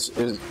anyway is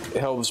it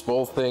helps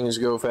both things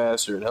go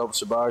faster. It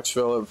helps the box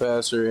fill up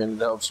faster,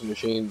 and it helps the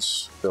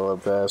machines fill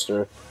up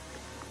faster.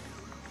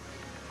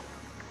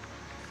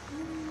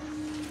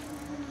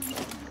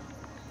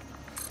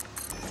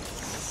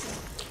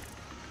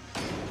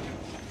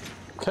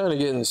 Kind of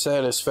getting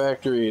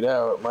satisfactoried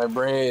out. My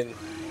brain,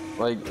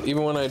 like,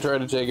 even when I try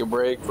to take a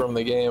break from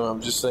the game,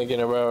 I'm just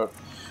thinking about,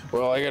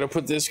 well, I gotta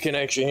put this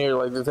connection here.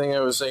 Like, the thing I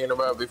was thinking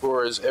about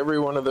before is every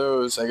one of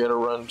those I gotta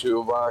run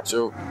to a box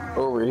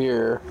over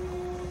here.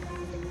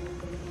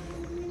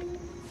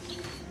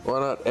 Well,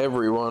 not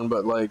every one,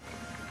 but like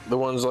the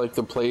ones like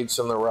the plates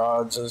and the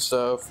rods and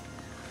stuff.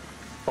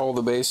 All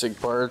the basic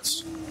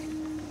parts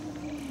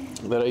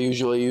that I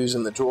usually use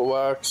in the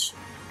toolbox.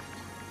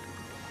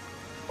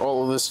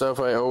 All of the stuff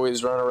I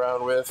always run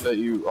around with that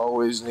you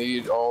always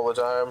need all the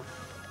time.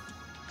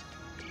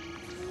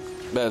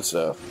 That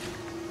stuff.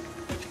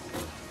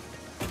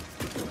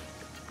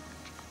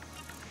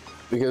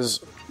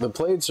 Because the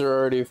plates are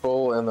already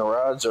full and the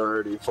rods are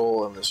already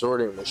full in the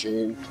sorting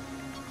machine.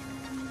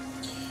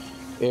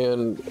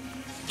 And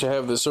to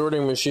have the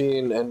sorting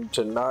machine and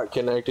to not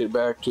connect it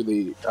back to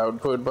the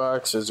output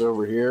box is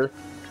over here.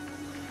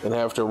 And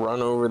have to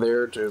run over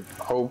there to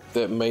hope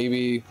that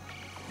maybe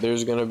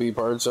there's going to be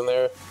parts in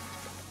there.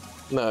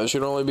 No, it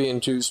should only be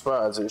in two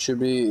spots. It should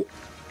be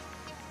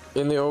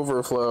in the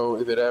overflow,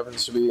 if it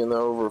happens to be in the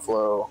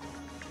overflow,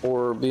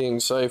 or being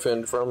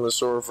siphoned from the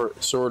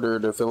sorter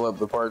to fill up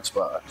the parts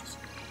box.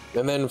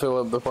 And then fill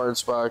up the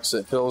parts box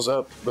that fills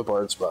up the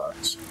parts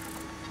box.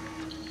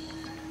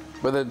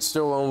 But that's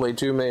still only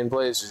two main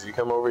places. You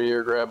come over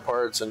here, grab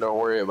parts, and don't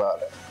worry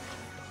about it.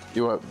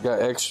 You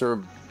got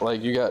extra,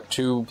 like you got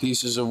two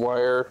pieces of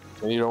wire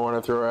and you don't want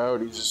to throw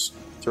out, you just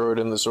throw it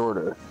in the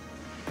sorter.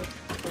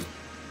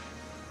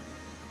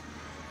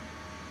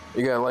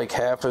 You got like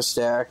half a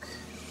stack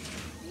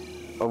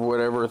of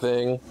whatever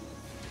thing,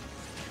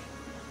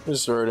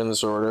 just throw it in the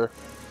sorter.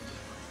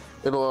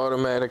 It'll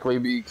automatically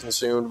be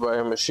consumed by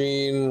a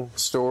machine,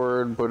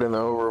 stored, put in the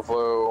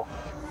overflow,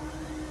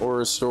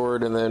 or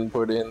stored and then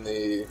put in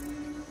the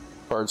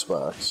parts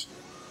box.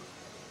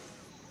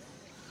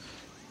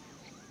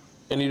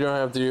 And you don't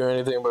have to do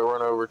anything but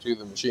run over to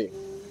the machine.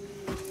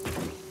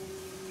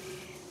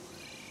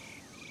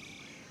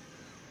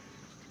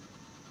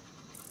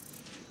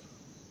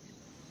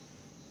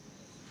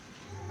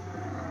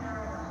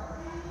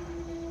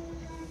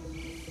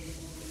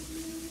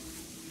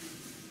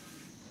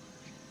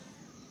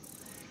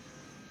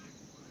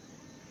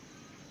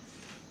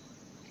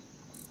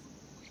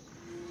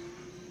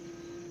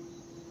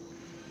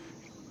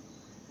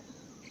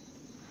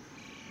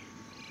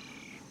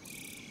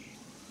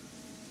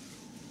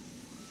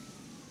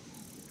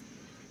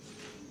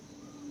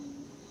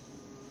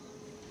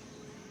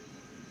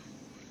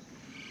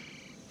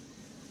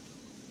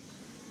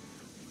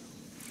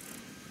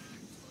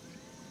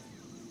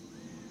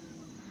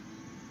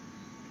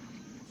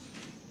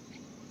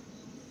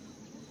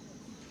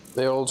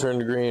 They all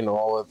turned green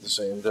all at the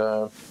same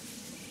time.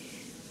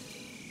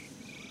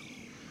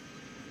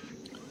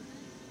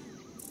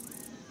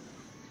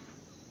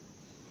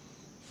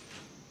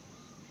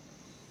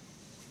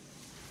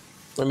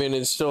 I mean,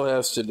 it still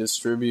has to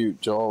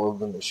distribute to all of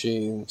the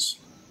machines.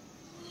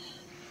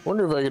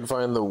 Wonder if I could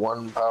find the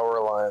one power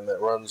line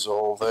that runs the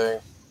whole thing.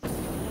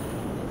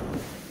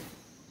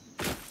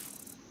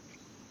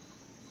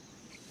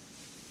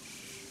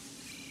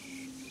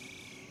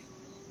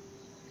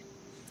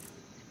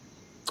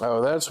 Oh,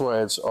 that's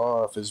why it's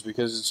off, is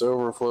because it's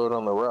overflowed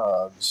on the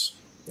rods.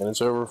 And it's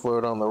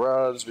overflowed on the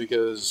rods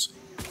because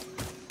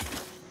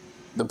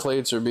the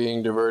plates are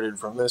being diverted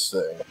from this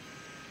thing.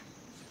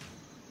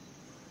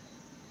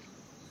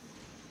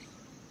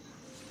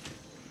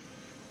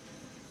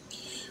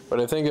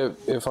 But I think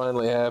it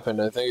finally happened.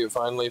 I think it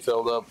finally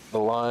filled up the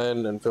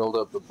line and filled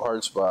up the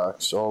parts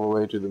box all the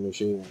way to the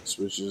machines,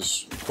 which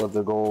is what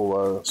the goal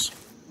was.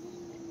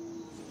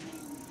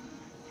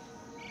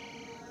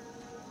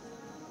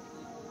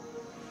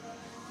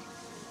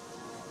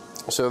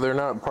 So they're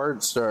not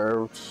part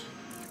starved.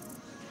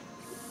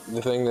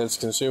 The thing that's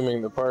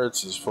consuming the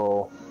parts is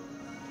full.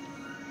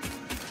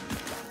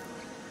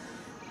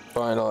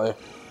 Finally.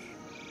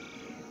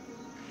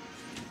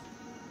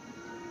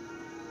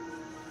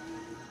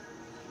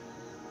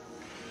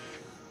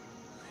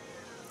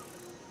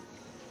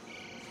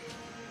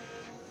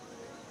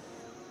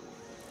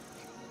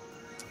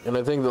 And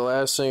I think the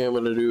last thing I'm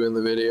going to do in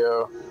the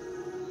video,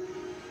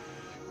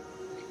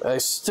 I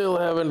still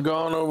haven't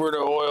gone over to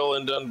oil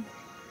and done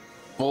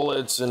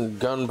bullets and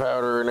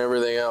gunpowder and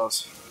everything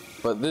else,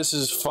 but this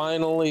is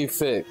finally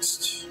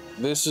fixed.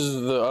 This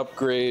is the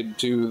upgrade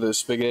to the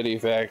spaghetti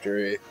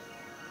factory.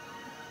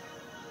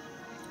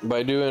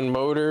 By doing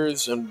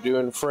motors and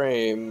doing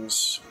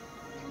frames,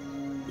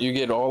 you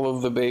get all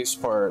of the base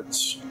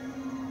parts.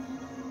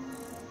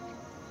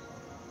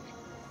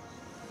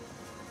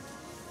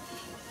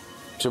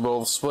 To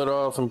both split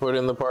off and put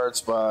in the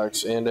parts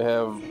box, and to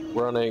have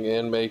running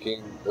and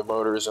making the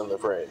motors and the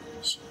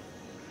frames.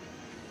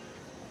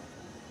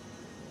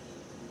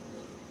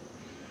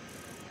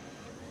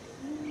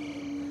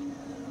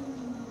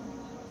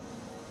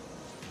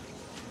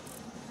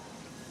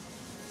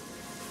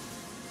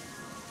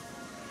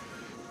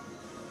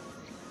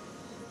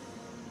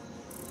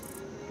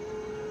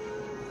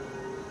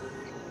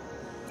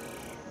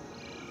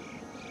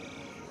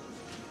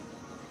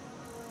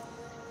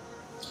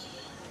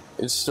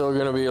 It's still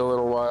gonna be a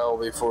little while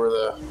before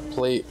the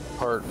plate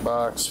part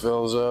box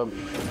fills up.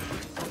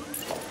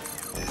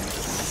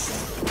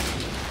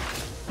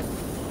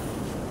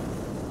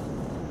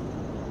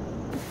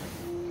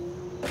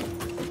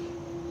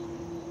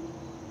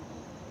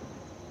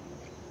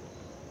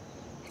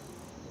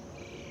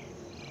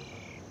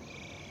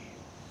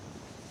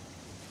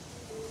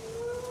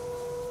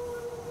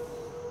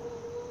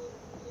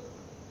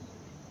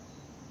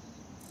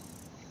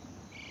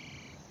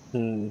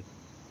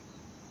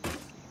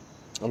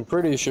 I'm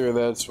pretty sure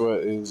that's what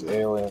is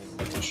ailing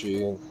the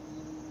machine.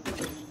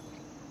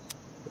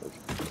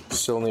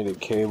 Still need a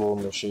cable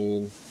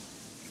machine.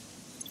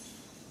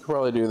 Could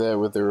probably do that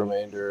with the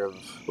remainder of...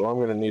 Well, I'm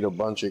going to need a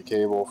bunch of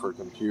cable for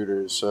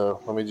computers,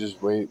 so let me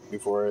just wait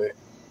before I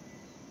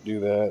do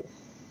that.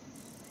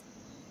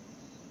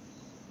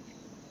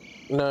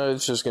 No,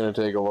 it's just going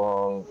to take a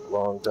long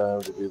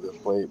time to do the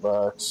plate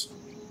box.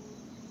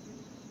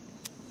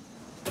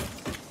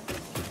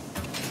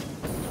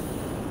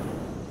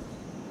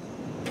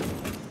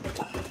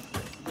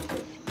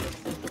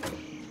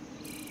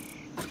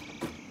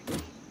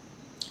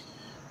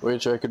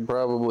 Which I could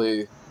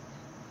probably...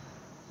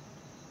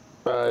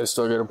 I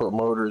still gotta put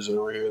motors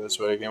over here, that's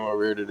what I came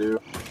over here to do.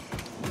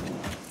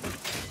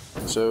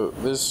 So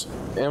this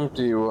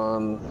empty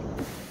one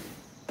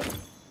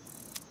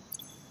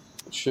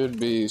should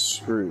be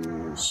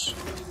screws.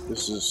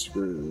 This is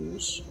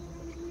screws.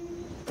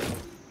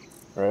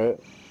 Right?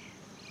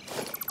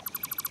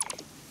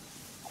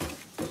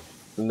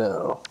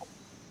 No.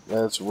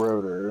 That's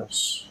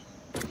rotors.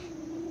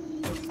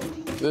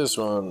 This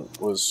one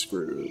was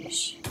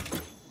screws.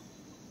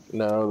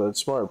 No,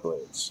 that's smart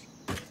plates.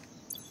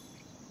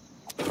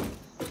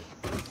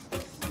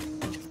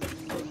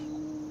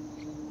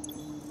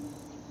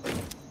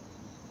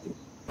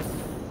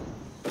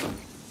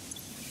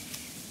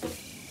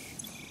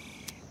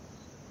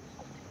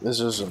 This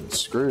isn't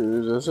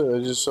screws, I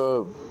just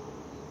saw...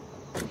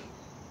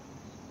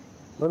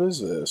 What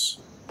is this?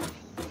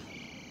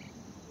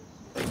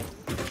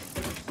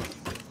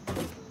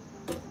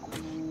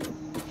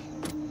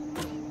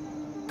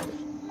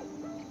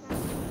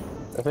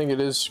 I think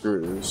it is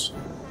screws.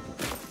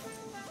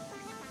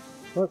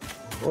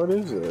 What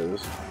is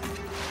this?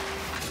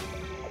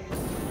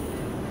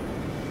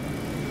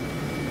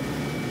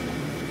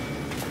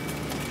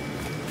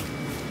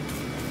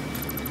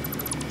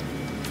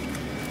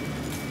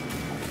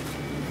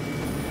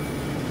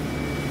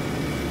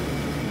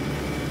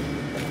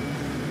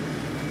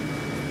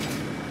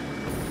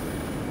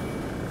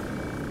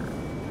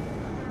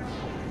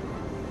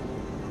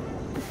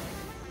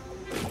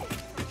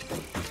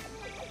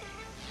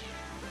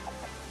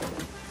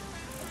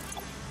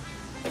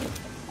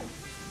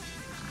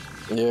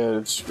 Yeah,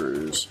 it's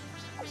screws.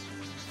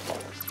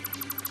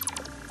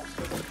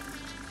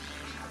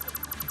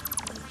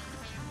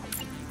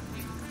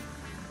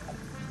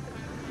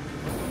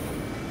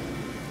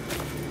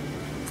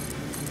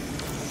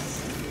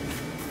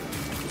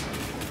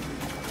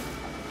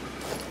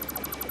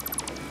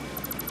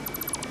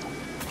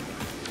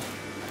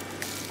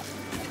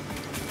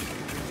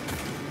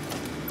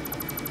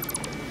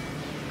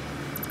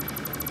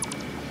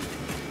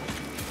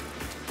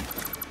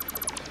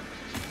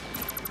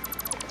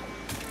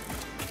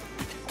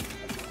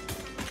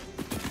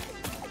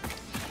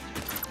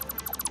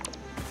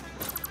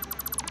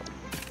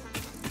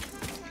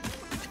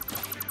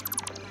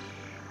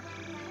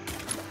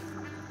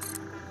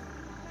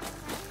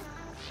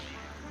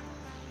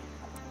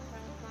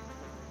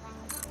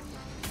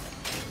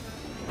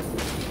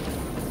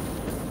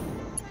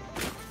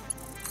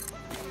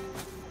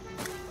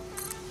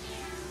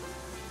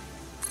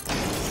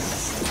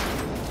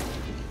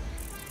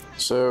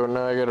 So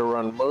now I gotta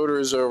run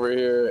motors over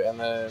here, and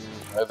then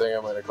I think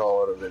I'm gonna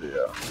call it a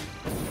video.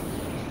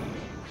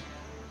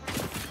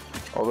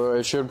 Although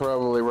I should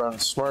probably run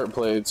smart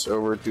plates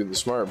over to the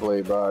smart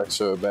plate box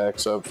so it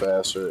backs up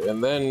faster,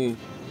 and then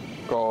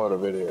call it a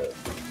video.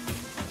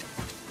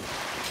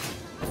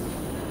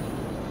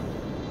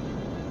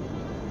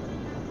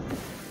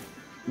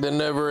 The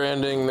never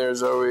ending,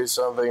 there's always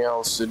something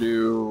else to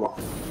do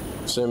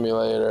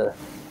simulator.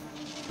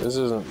 This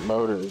isn't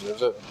motors,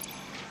 is it?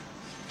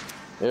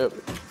 Yep,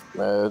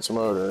 it's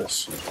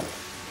motors.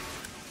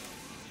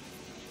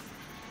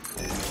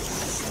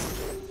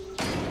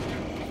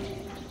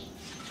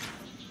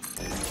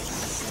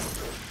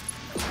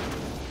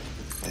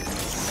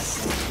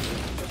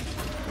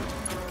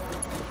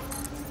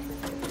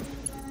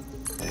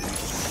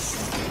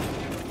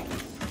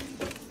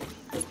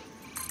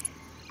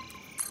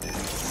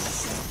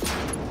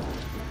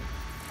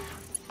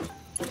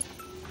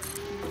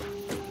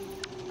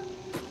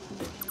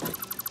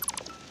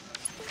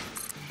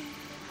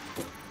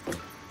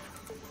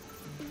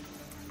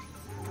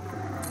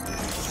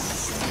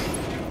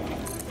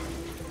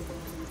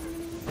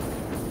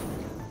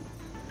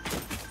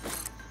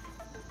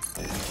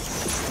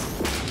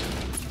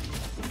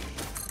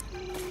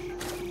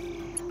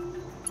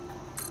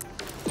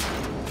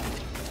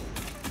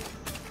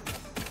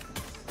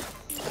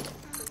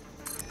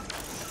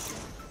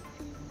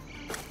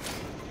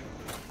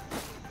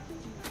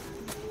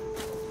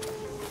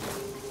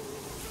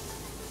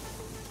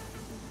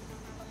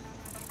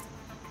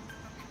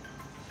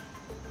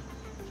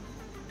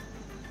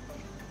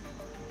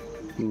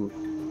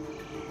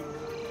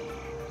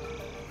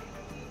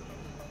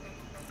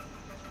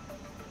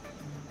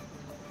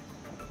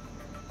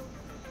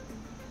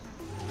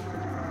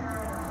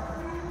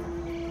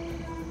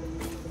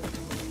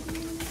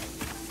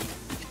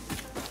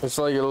 It's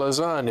like a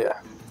lasagna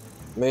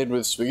made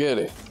with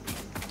spaghetti.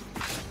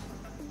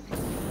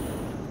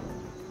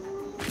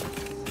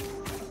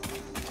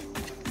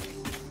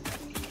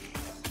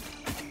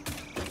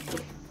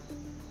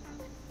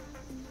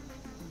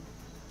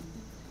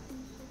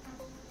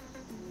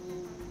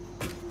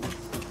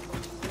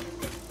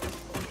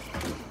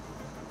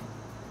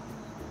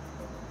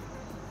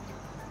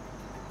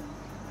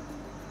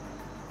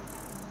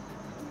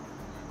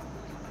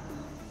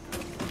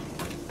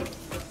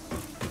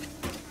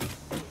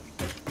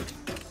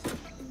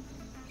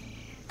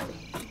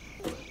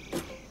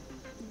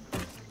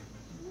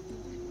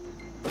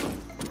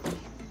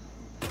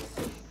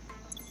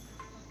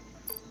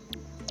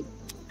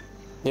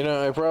 You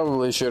know, I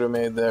probably should have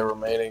made that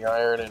remaining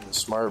iron into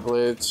smart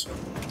plates.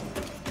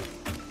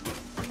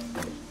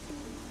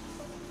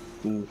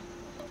 No,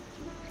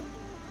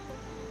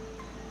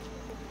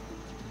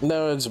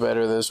 it's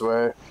better this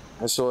way.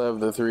 I still have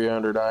the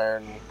 300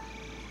 iron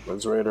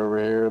that's right over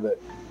here that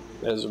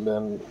hasn't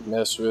been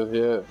messed with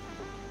yet.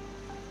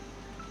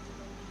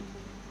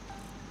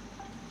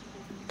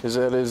 Because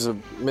that is a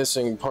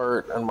missing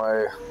part on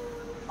my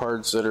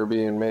parts that are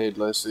being made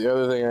list. The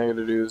other thing I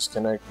gotta do is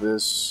connect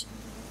this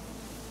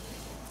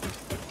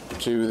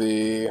to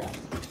the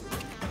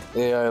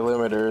AI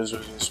limiters,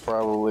 which is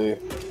probably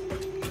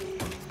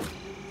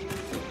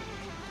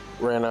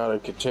ran out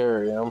of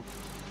Caterium,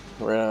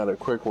 ran out of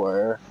quick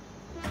wire.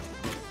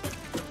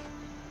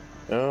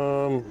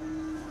 Oh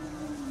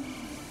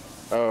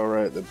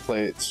right, the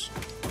plates.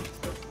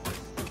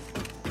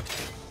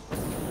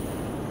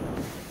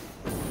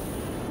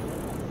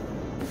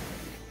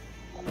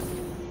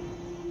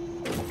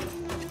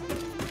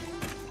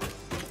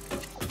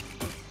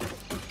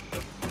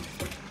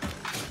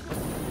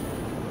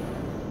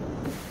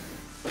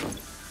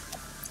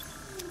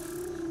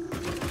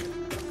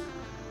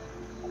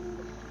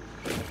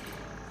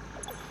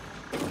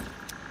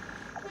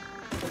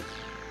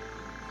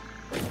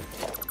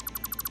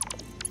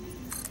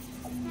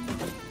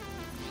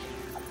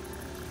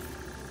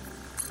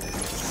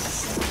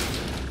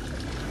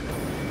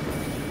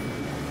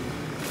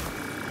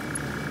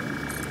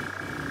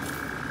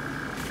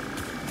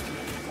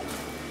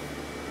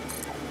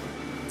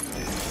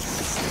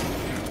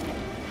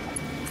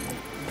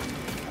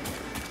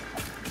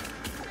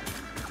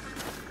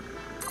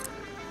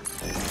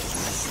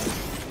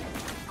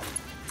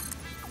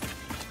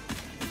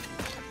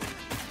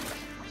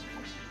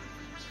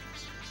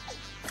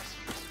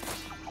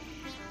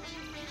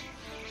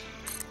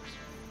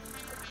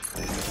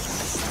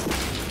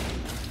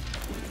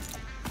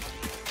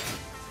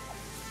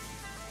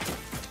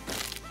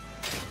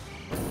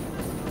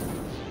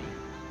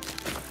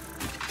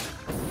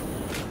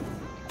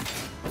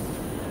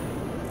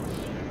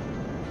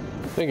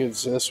 I think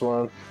it's this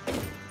one.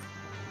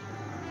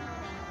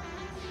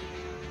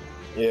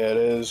 Yeah, it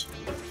is.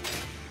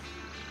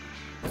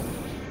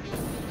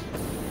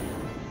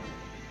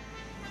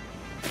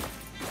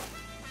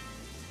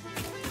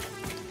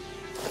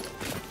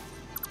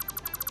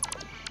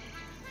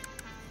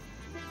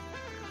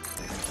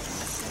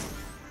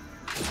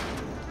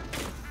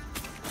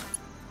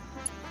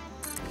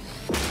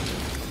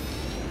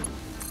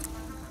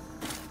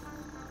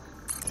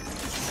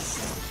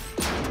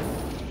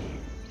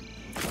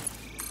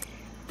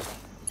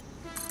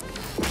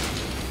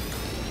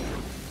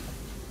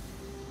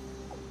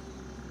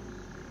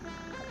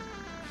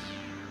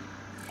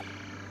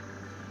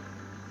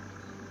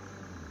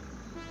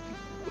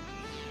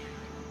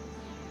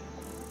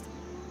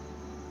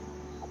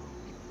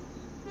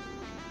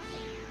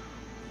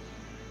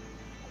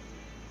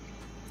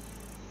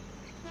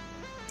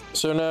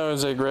 So now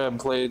as I grab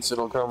plates,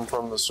 it'll come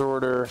from the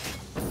sorter.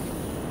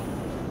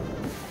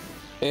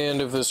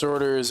 And if the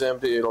sorter is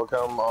empty, it'll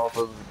come off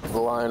of the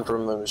line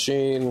from the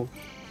machine.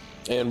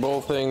 And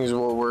both things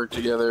will work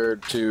together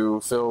to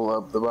fill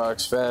up the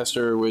box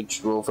faster,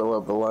 which will fill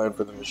up the line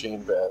for the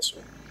machine faster.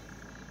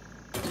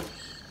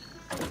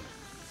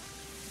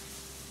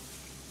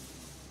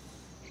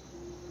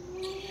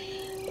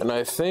 And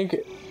I think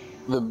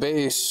the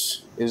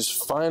base is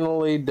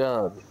finally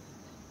done.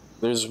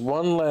 There's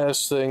one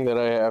last thing that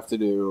I have to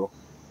do.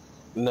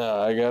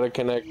 No, I gotta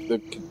connect the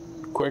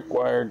quick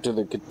wire to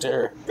the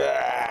Caterium.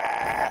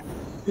 Ah!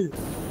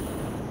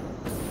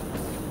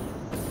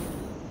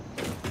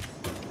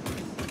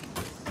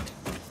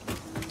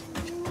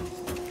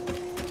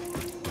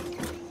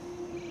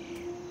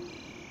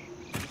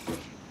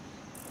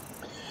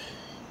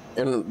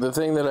 And the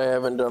thing that I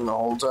haven't done the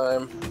whole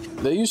time,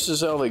 they used to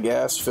sell the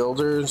gas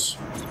filters.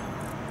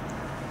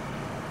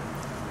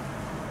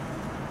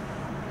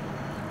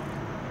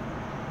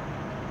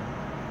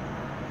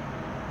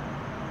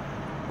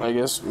 I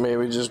guess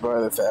maybe just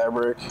buy the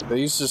fabric.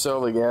 They used to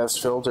sell the gas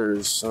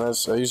filters, and I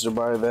used to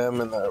buy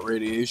them and the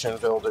radiation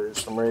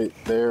filters from right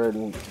there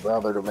and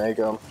bother to make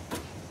them.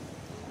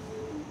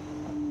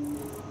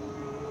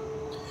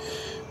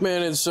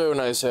 Man, it's so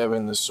nice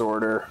having the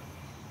sorter.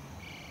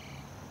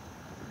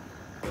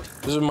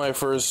 This is my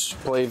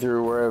first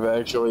playthrough where I've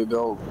actually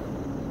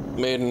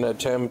made an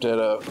attempt at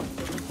a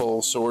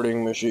full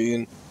sorting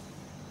machine.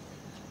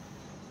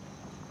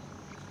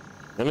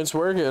 And it's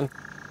working.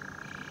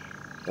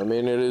 I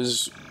mean, it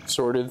is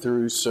sorted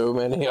through so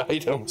many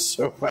items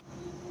so fast.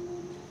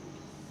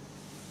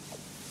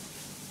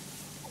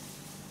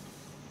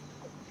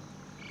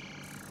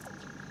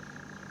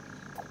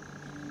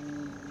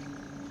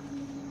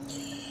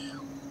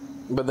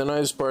 But the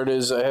nice part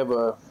is I have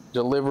a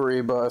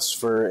delivery bus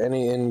for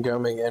any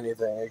incoming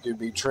anything. It could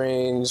be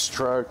trains,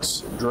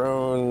 trucks,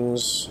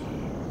 drones.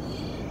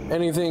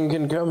 Anything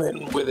can come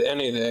in with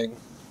anything.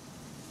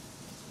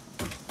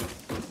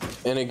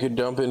 And it could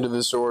dump into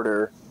the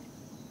sorter.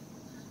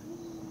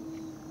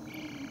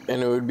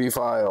 And it would be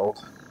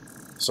filed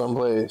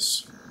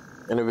someplace.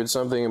 And if it's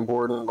something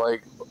important,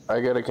 like I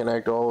gotta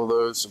connect all of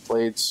those, the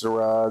plates, the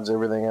rods,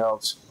 everything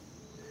else.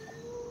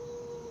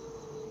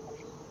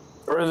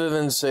 Rather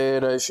than say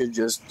it, I should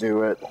just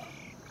do it.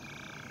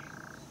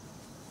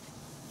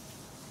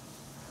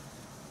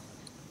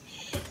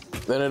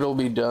 Then it'll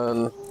be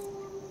done.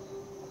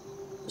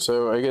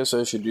 So I guess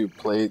I should do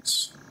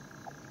plates.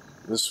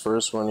 This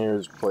first one here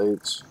is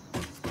plates.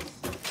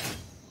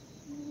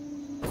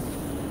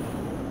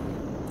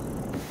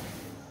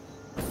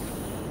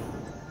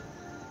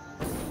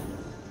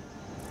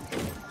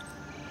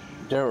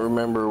 Don't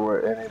remember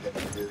what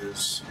anything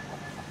is.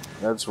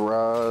 That's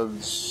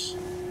rods.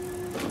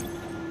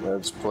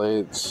 That's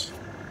plates.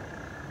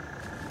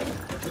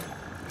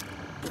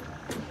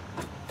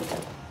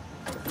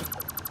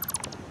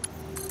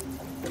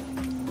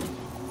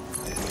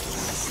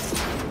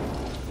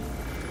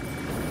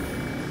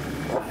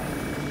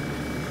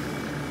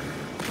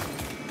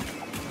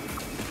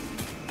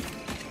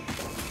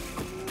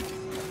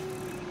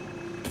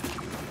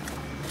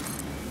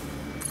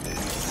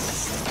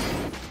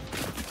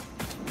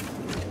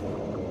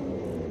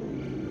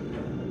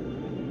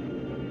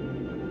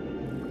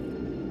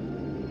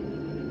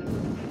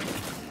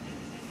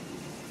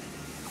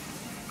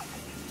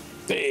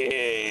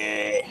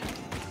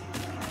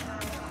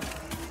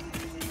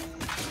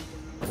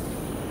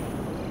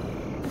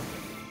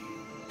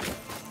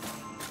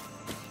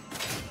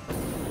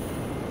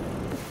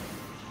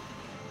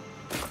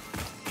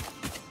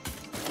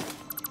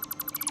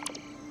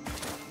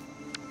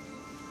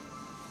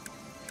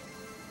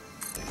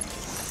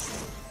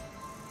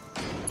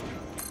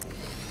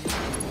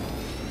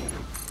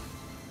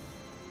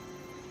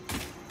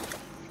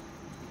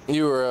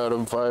 You were out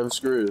of 5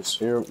 screws.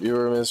 You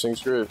were missing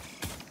screws.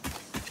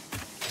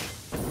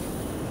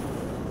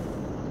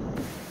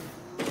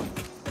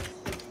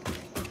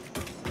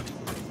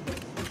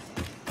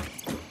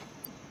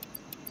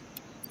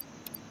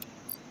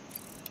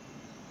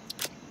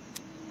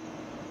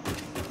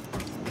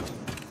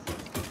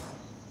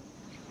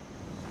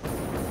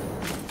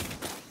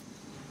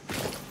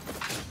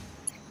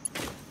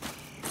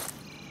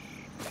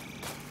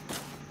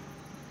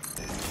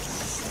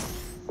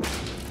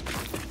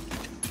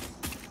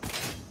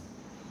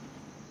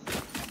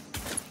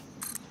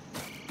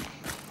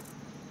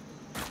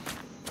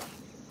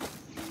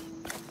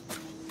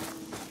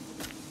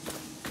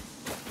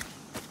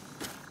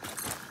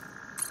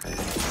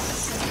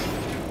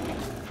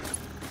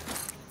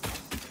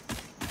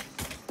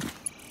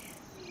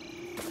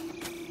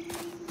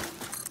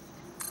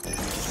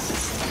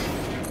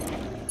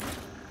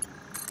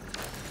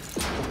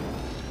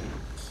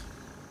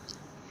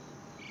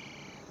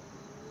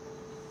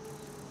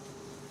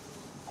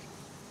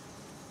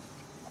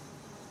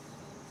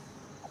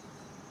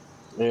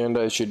 And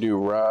I should do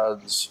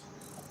rods.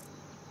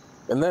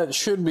 And that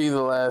should be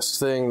the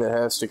last thing that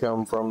has to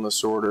come from the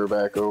sorter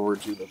back over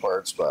to the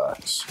parts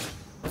box.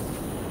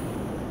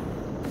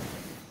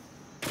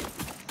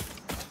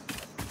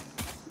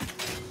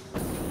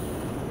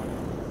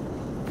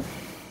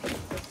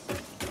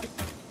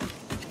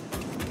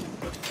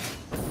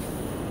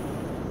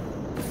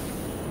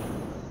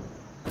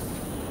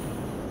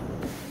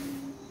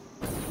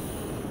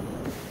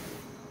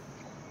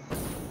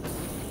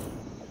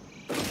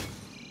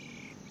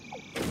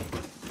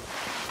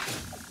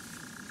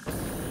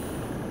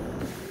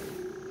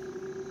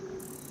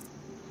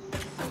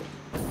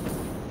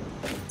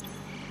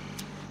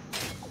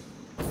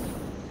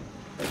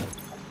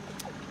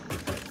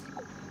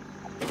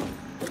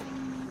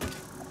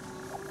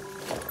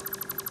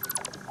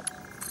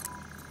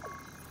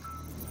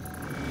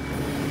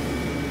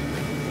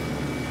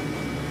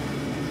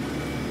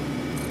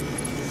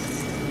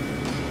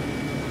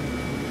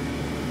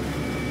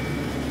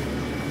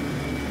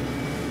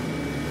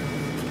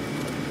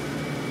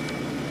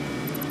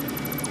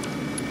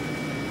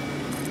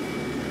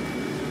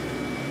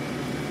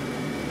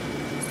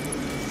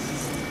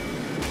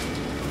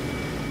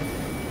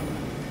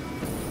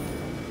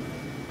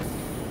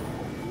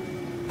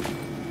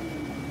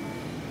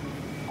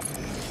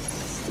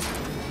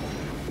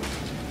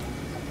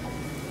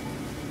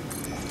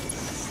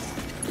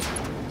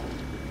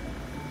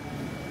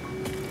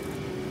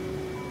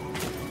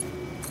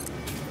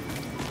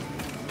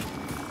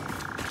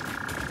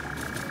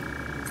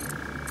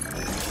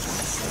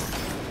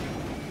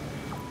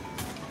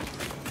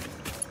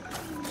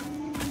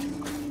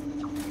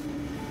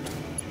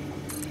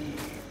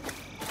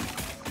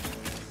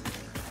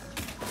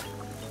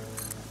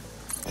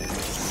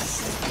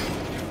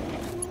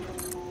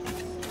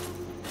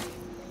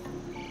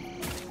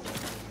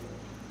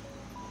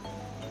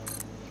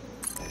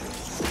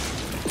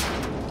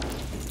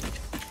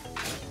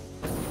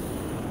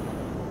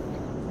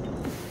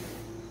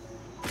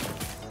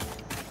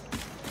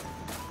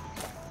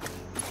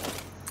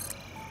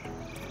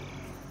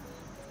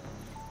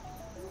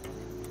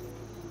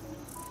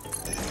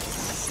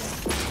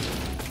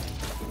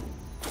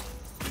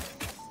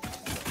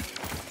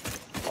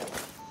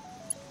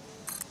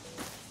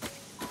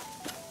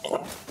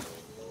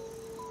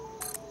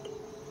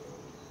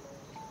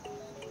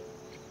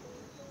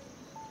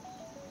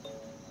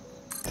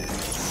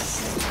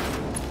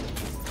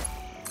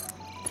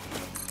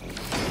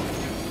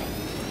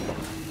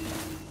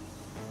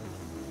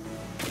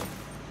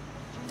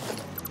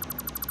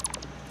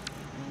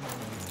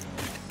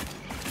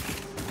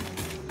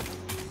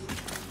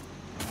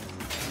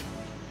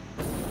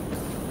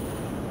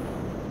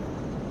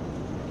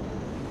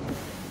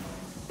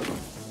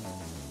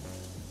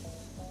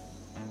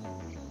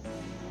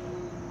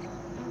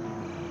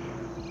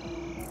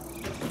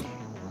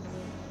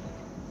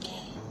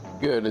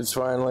 Good, it's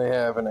finally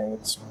happening.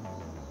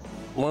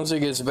 Once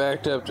it gets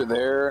backed up to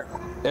there,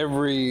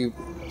 every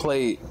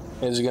plate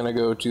is going to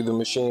go to the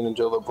machine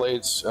until the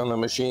plates on the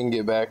machine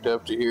get backed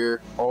up to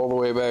here, all the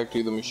way back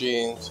to the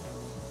machines.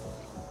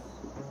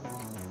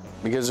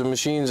 Because the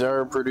machines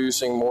are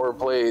producing more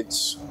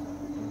plates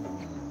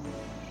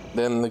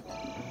than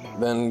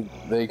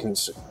they can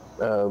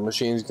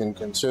machines can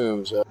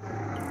consume. So.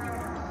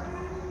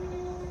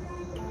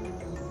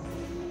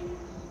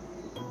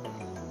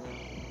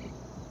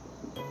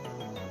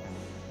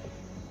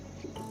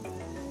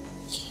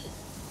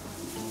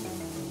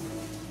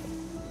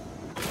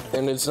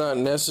 And it's not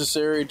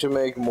necessary to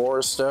make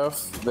more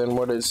stuff than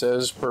what it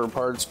says per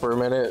parts per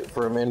minute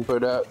from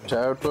input out to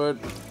output.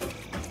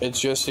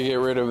 It's just to get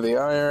rid of the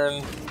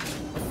iron.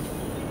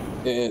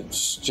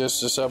 It's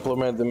just to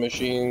supplement the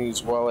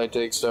machines while I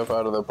take stuff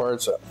out of the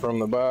parts from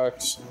the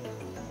box.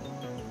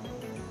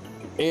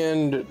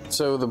 And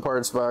so the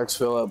parts box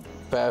fill up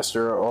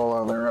faster all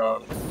on their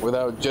own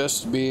without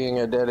just being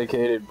a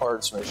dedicated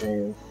parts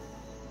machine.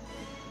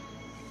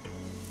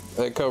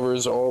 That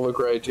covers all the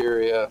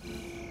criteria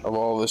of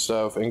all the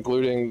stuff,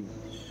 including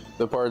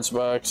the parts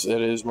box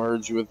that is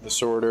merged with the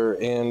sorter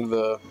and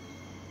the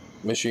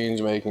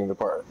machines making the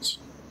parts.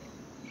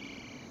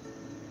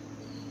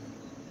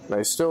 And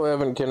I still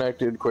haven't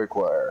connected quick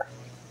wire,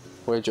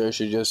 which I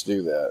should just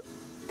do that,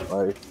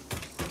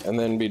 and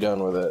then be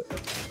done with it.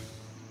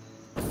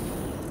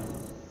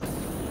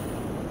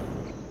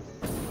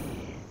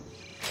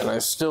 And I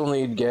still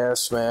need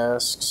gas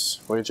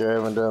masks, which I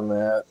haven't done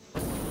that.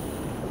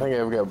 I think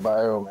I've got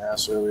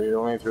biomass over here.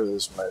 Let me throw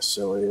this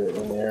mycelia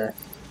in here.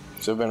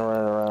 So I've been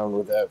running around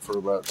with that for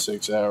about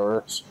 6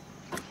 hours.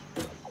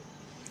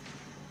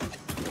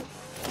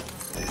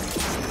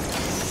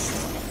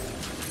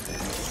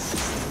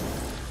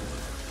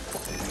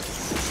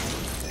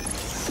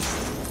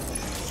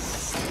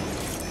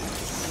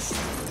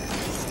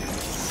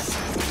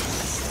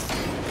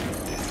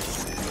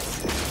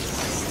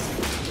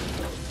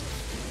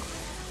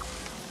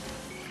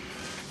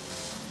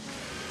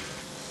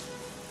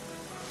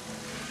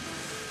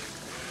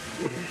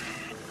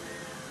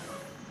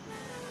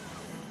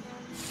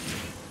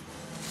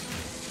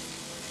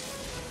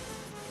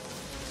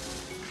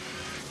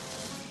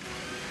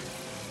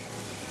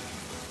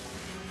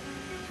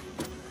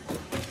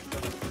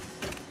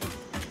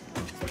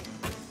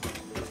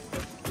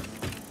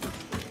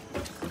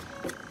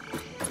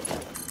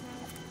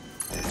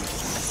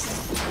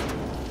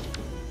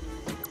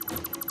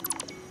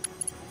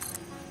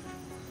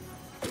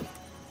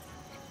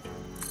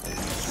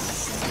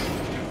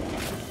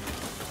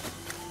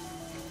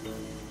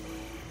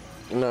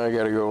 Now I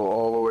gotta go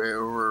all the way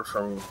over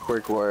from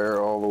quick wire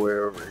all the way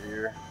over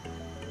here.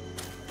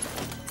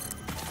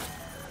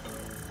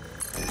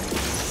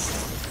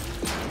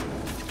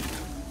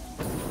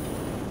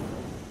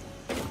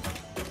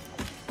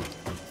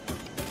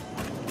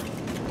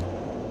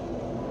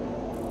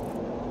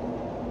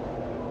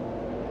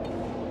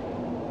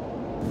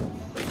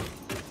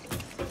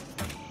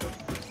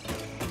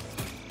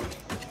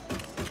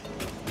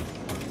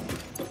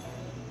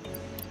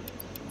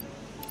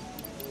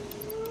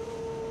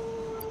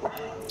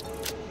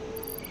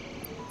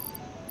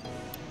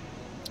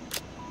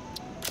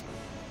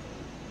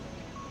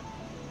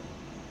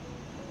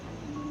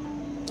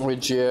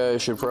 Which, yeah, I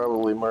should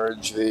probably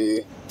merge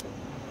the...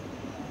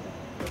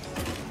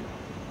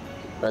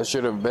 I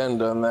should have been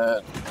done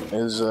that,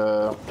 is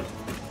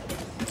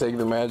take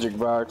the magic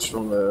box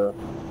from the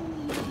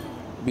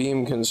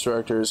beam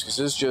constructors, because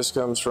this just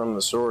comes from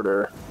the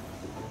sorter.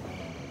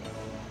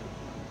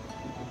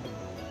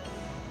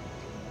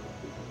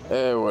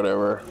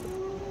 Whatever.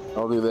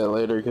 I'll do that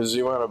later, because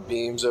the amount of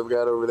beams I've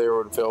got over there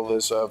would fill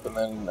this up, and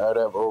then I'd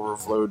have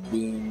overflowed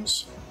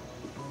beams.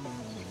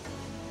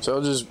 So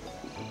I'll just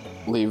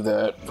leave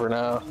that for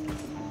now.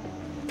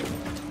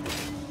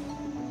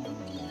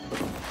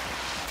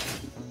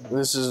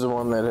 This is the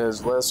one that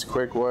has less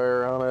quick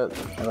wire on it,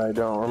 and I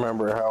don't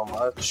remember how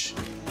much.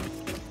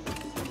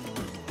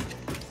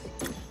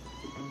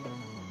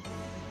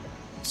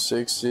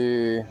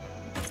 60,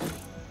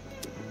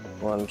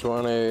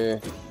 120,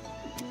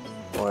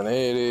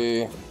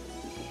 180,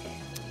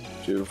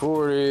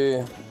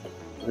 240,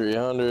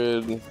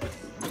 300,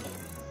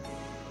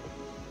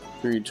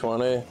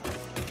 320.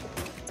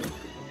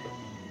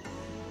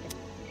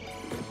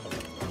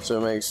 So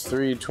it makes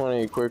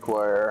 320 quick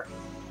wire.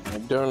 I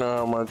don't know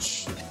how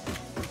much,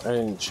 I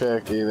didn't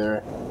check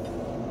either.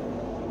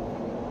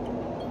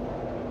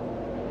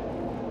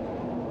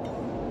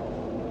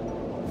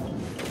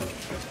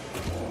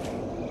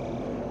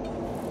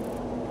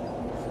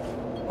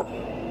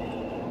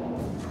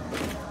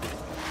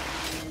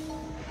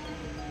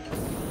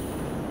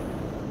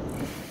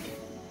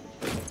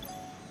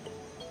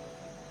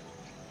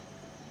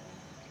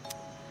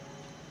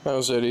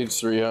 I said each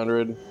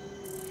 300.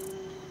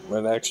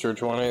 An extra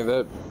 20,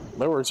 that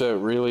works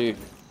out really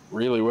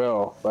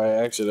well by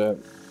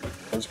accident.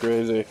 That's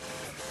crazy.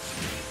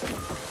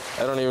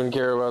 I don't even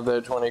care about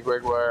that 20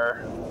 quick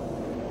wire.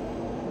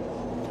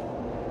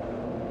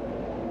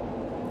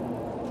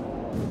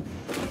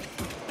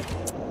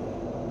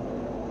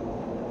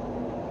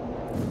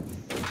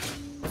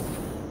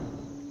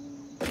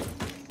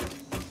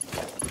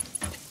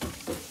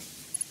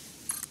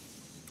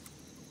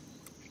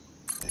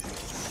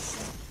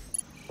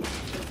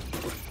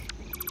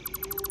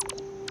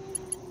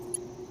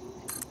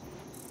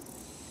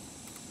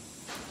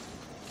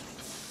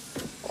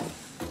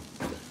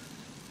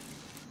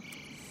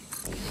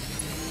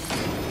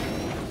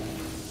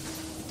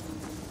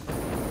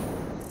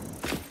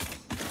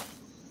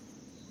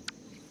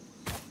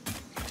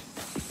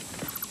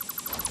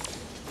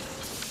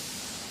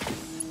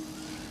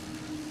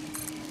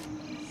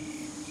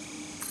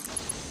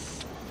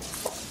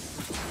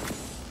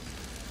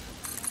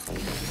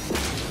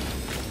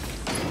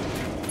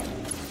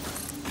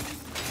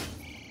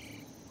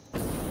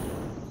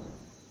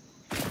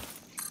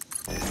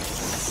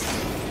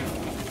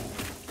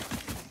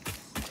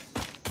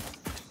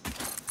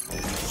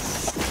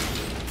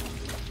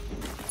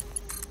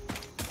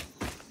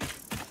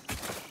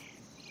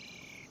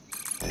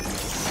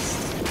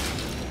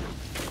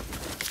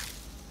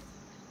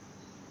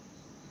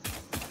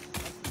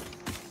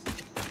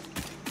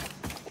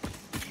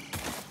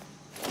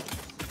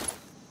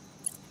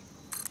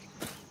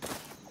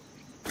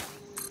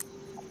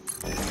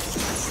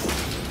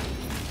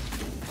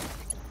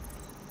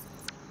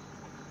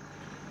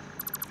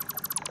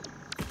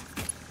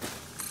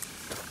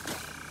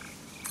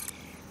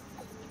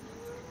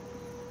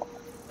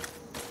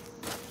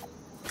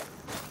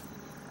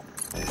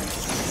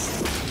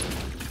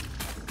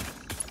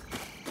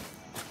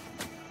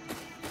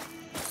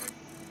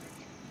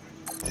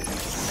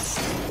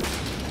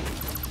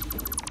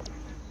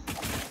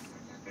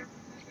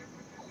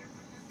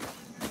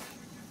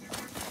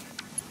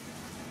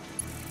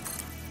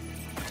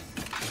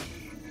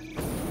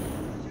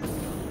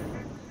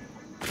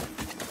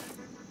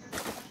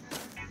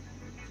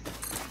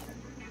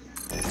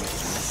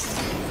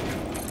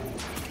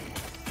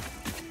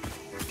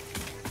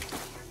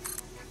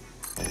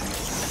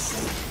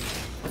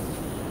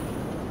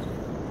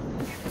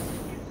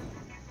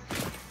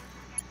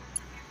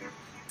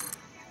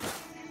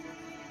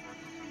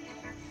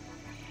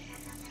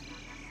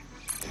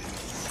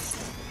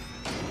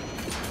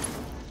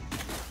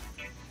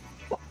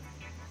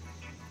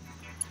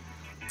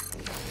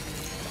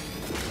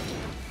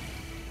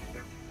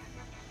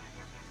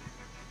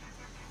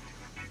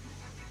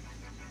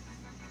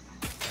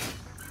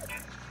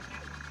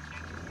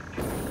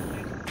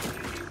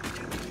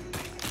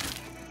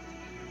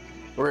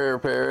 Rare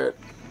parrot.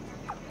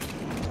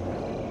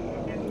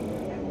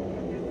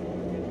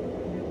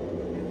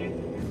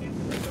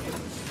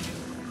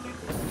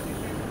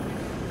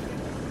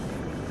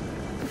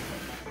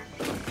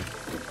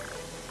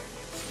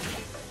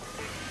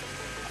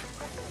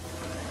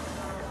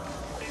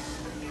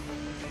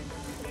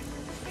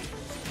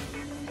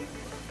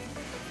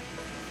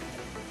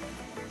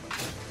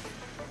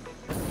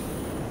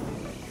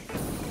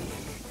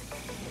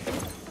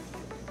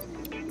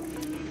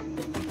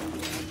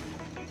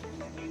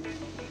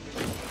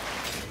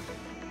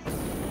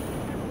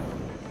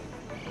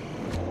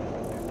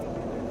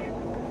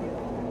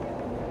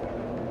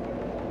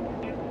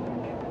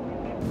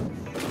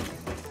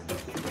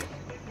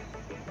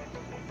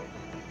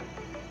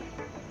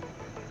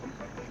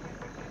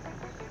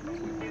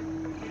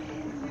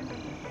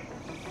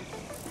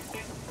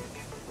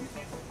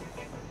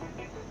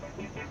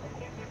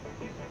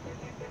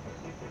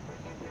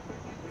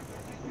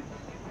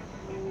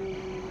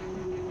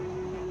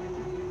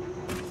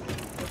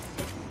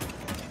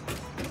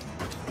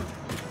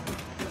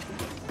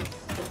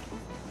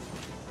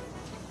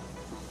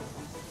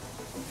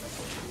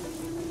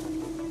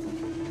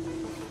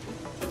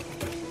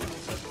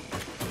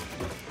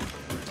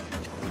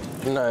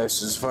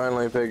 Nice, it's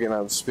finally picking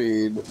up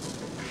speed.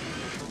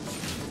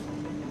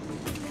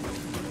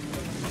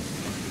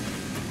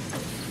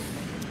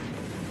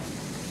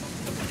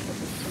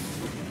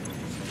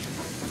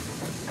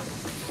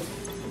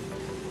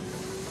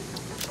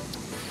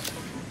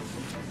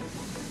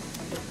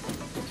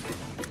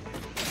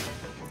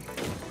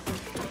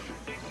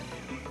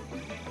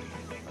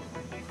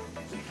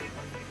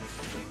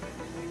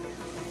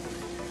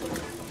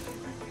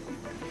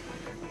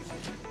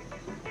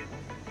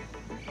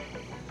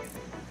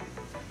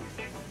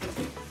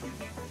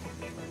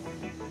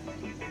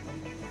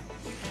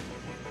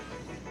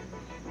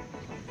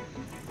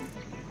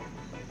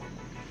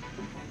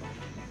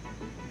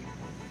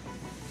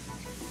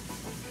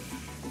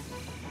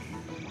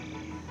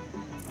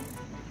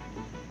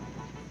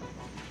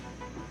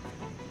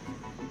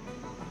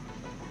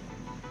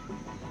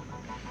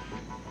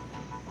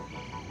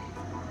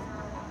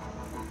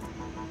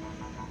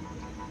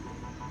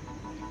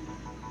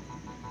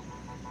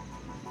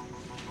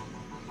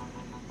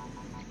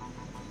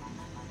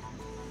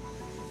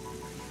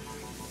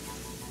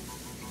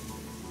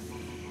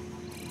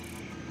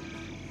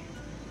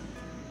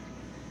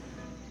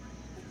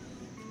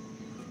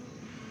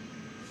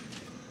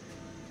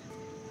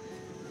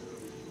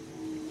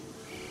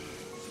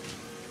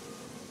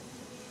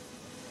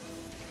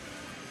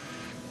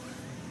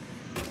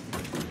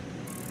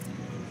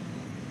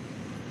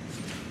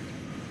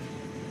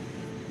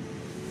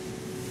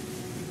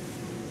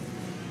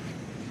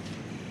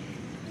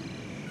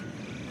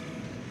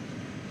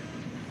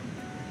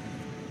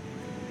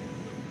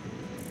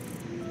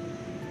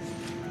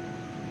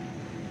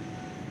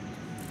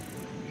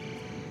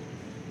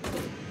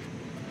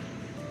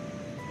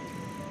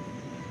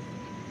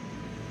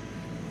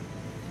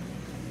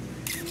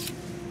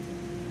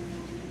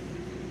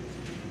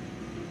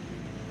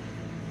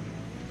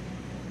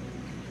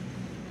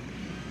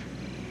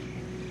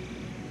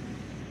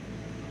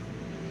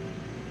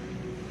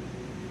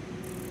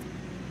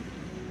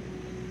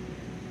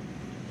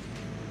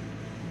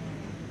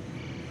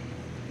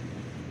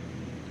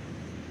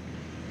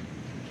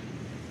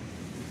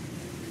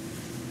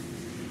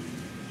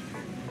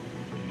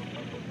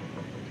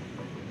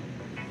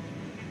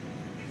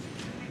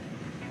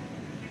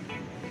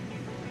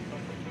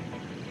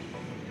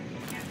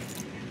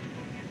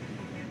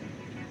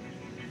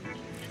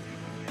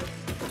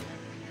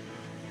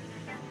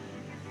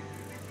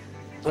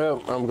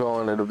 Well, I'm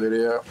calling it a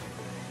video.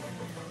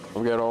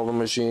 I've got all the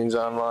machines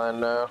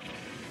online now.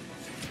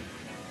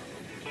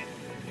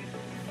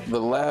 The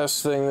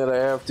last thing that I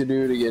have to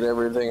do to get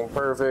everything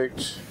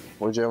perfect,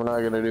 which I'm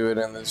not going to do it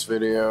in this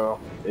video,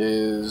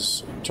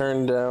 is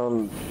turn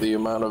down the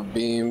amount of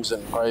beams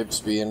and pipes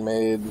being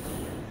made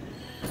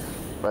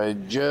by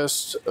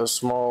just a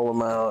small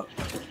amount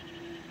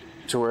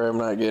to where I'm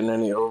not getting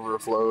any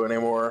overflow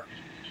anymore.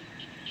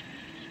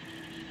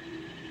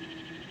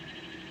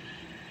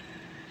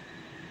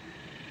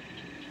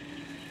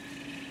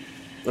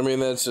 I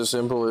mean, that's the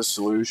simplest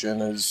solution.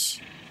 Is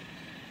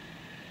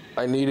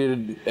I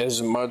needed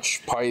as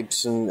much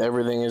pipes and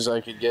everything as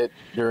I could get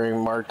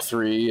during Mark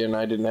III, and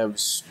I didn't have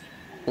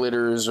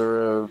splitters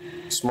or a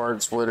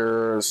smart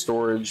splitter or a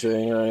storage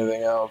thing or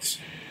anything else.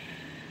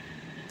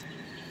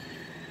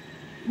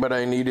 But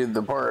I needed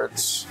the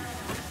parts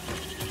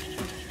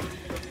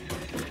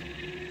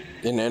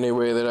in any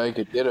way that I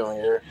could get them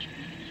here.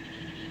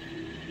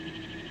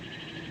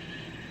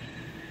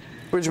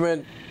 Which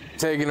meant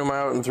taking them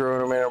out and throwing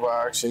them in a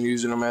box and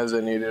using them as I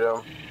needed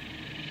them.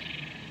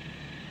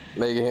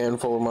 Make a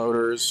handful of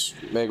motors,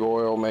 make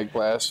oil, make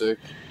plastic.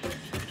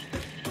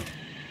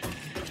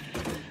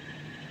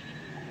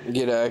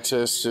 Get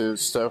access to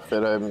stuff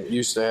that I'm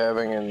used to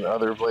having in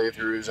other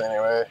playthroughs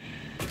anyway.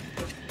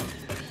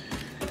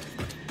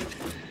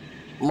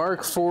 Mark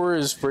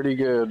IV is pretty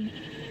good.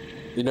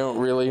 You don't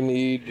really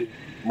need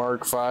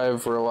Mark V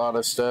for a lot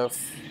of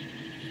stuff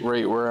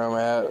right where I'm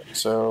at,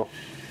 so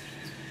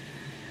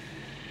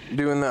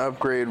doing the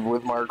upgrade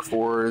with Mark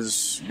IV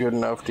is good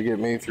enough to get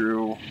me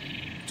through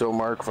till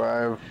Mark V.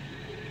 I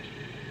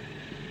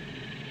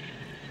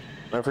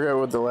forgot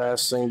what the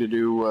last thing to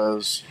do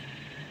was.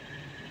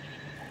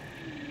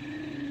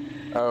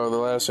 Oh, the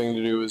last thing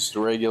to do was to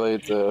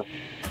regulate the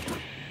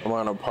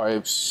amount of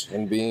pipes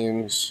and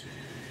beams.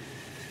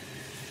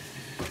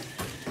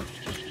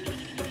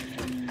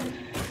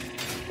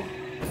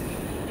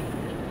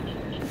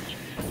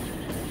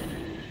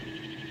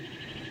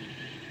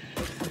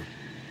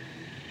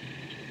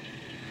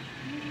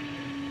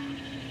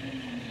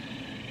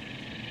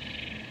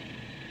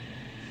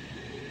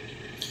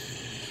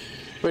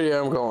 But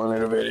yeah, I'm calling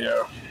it a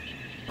video.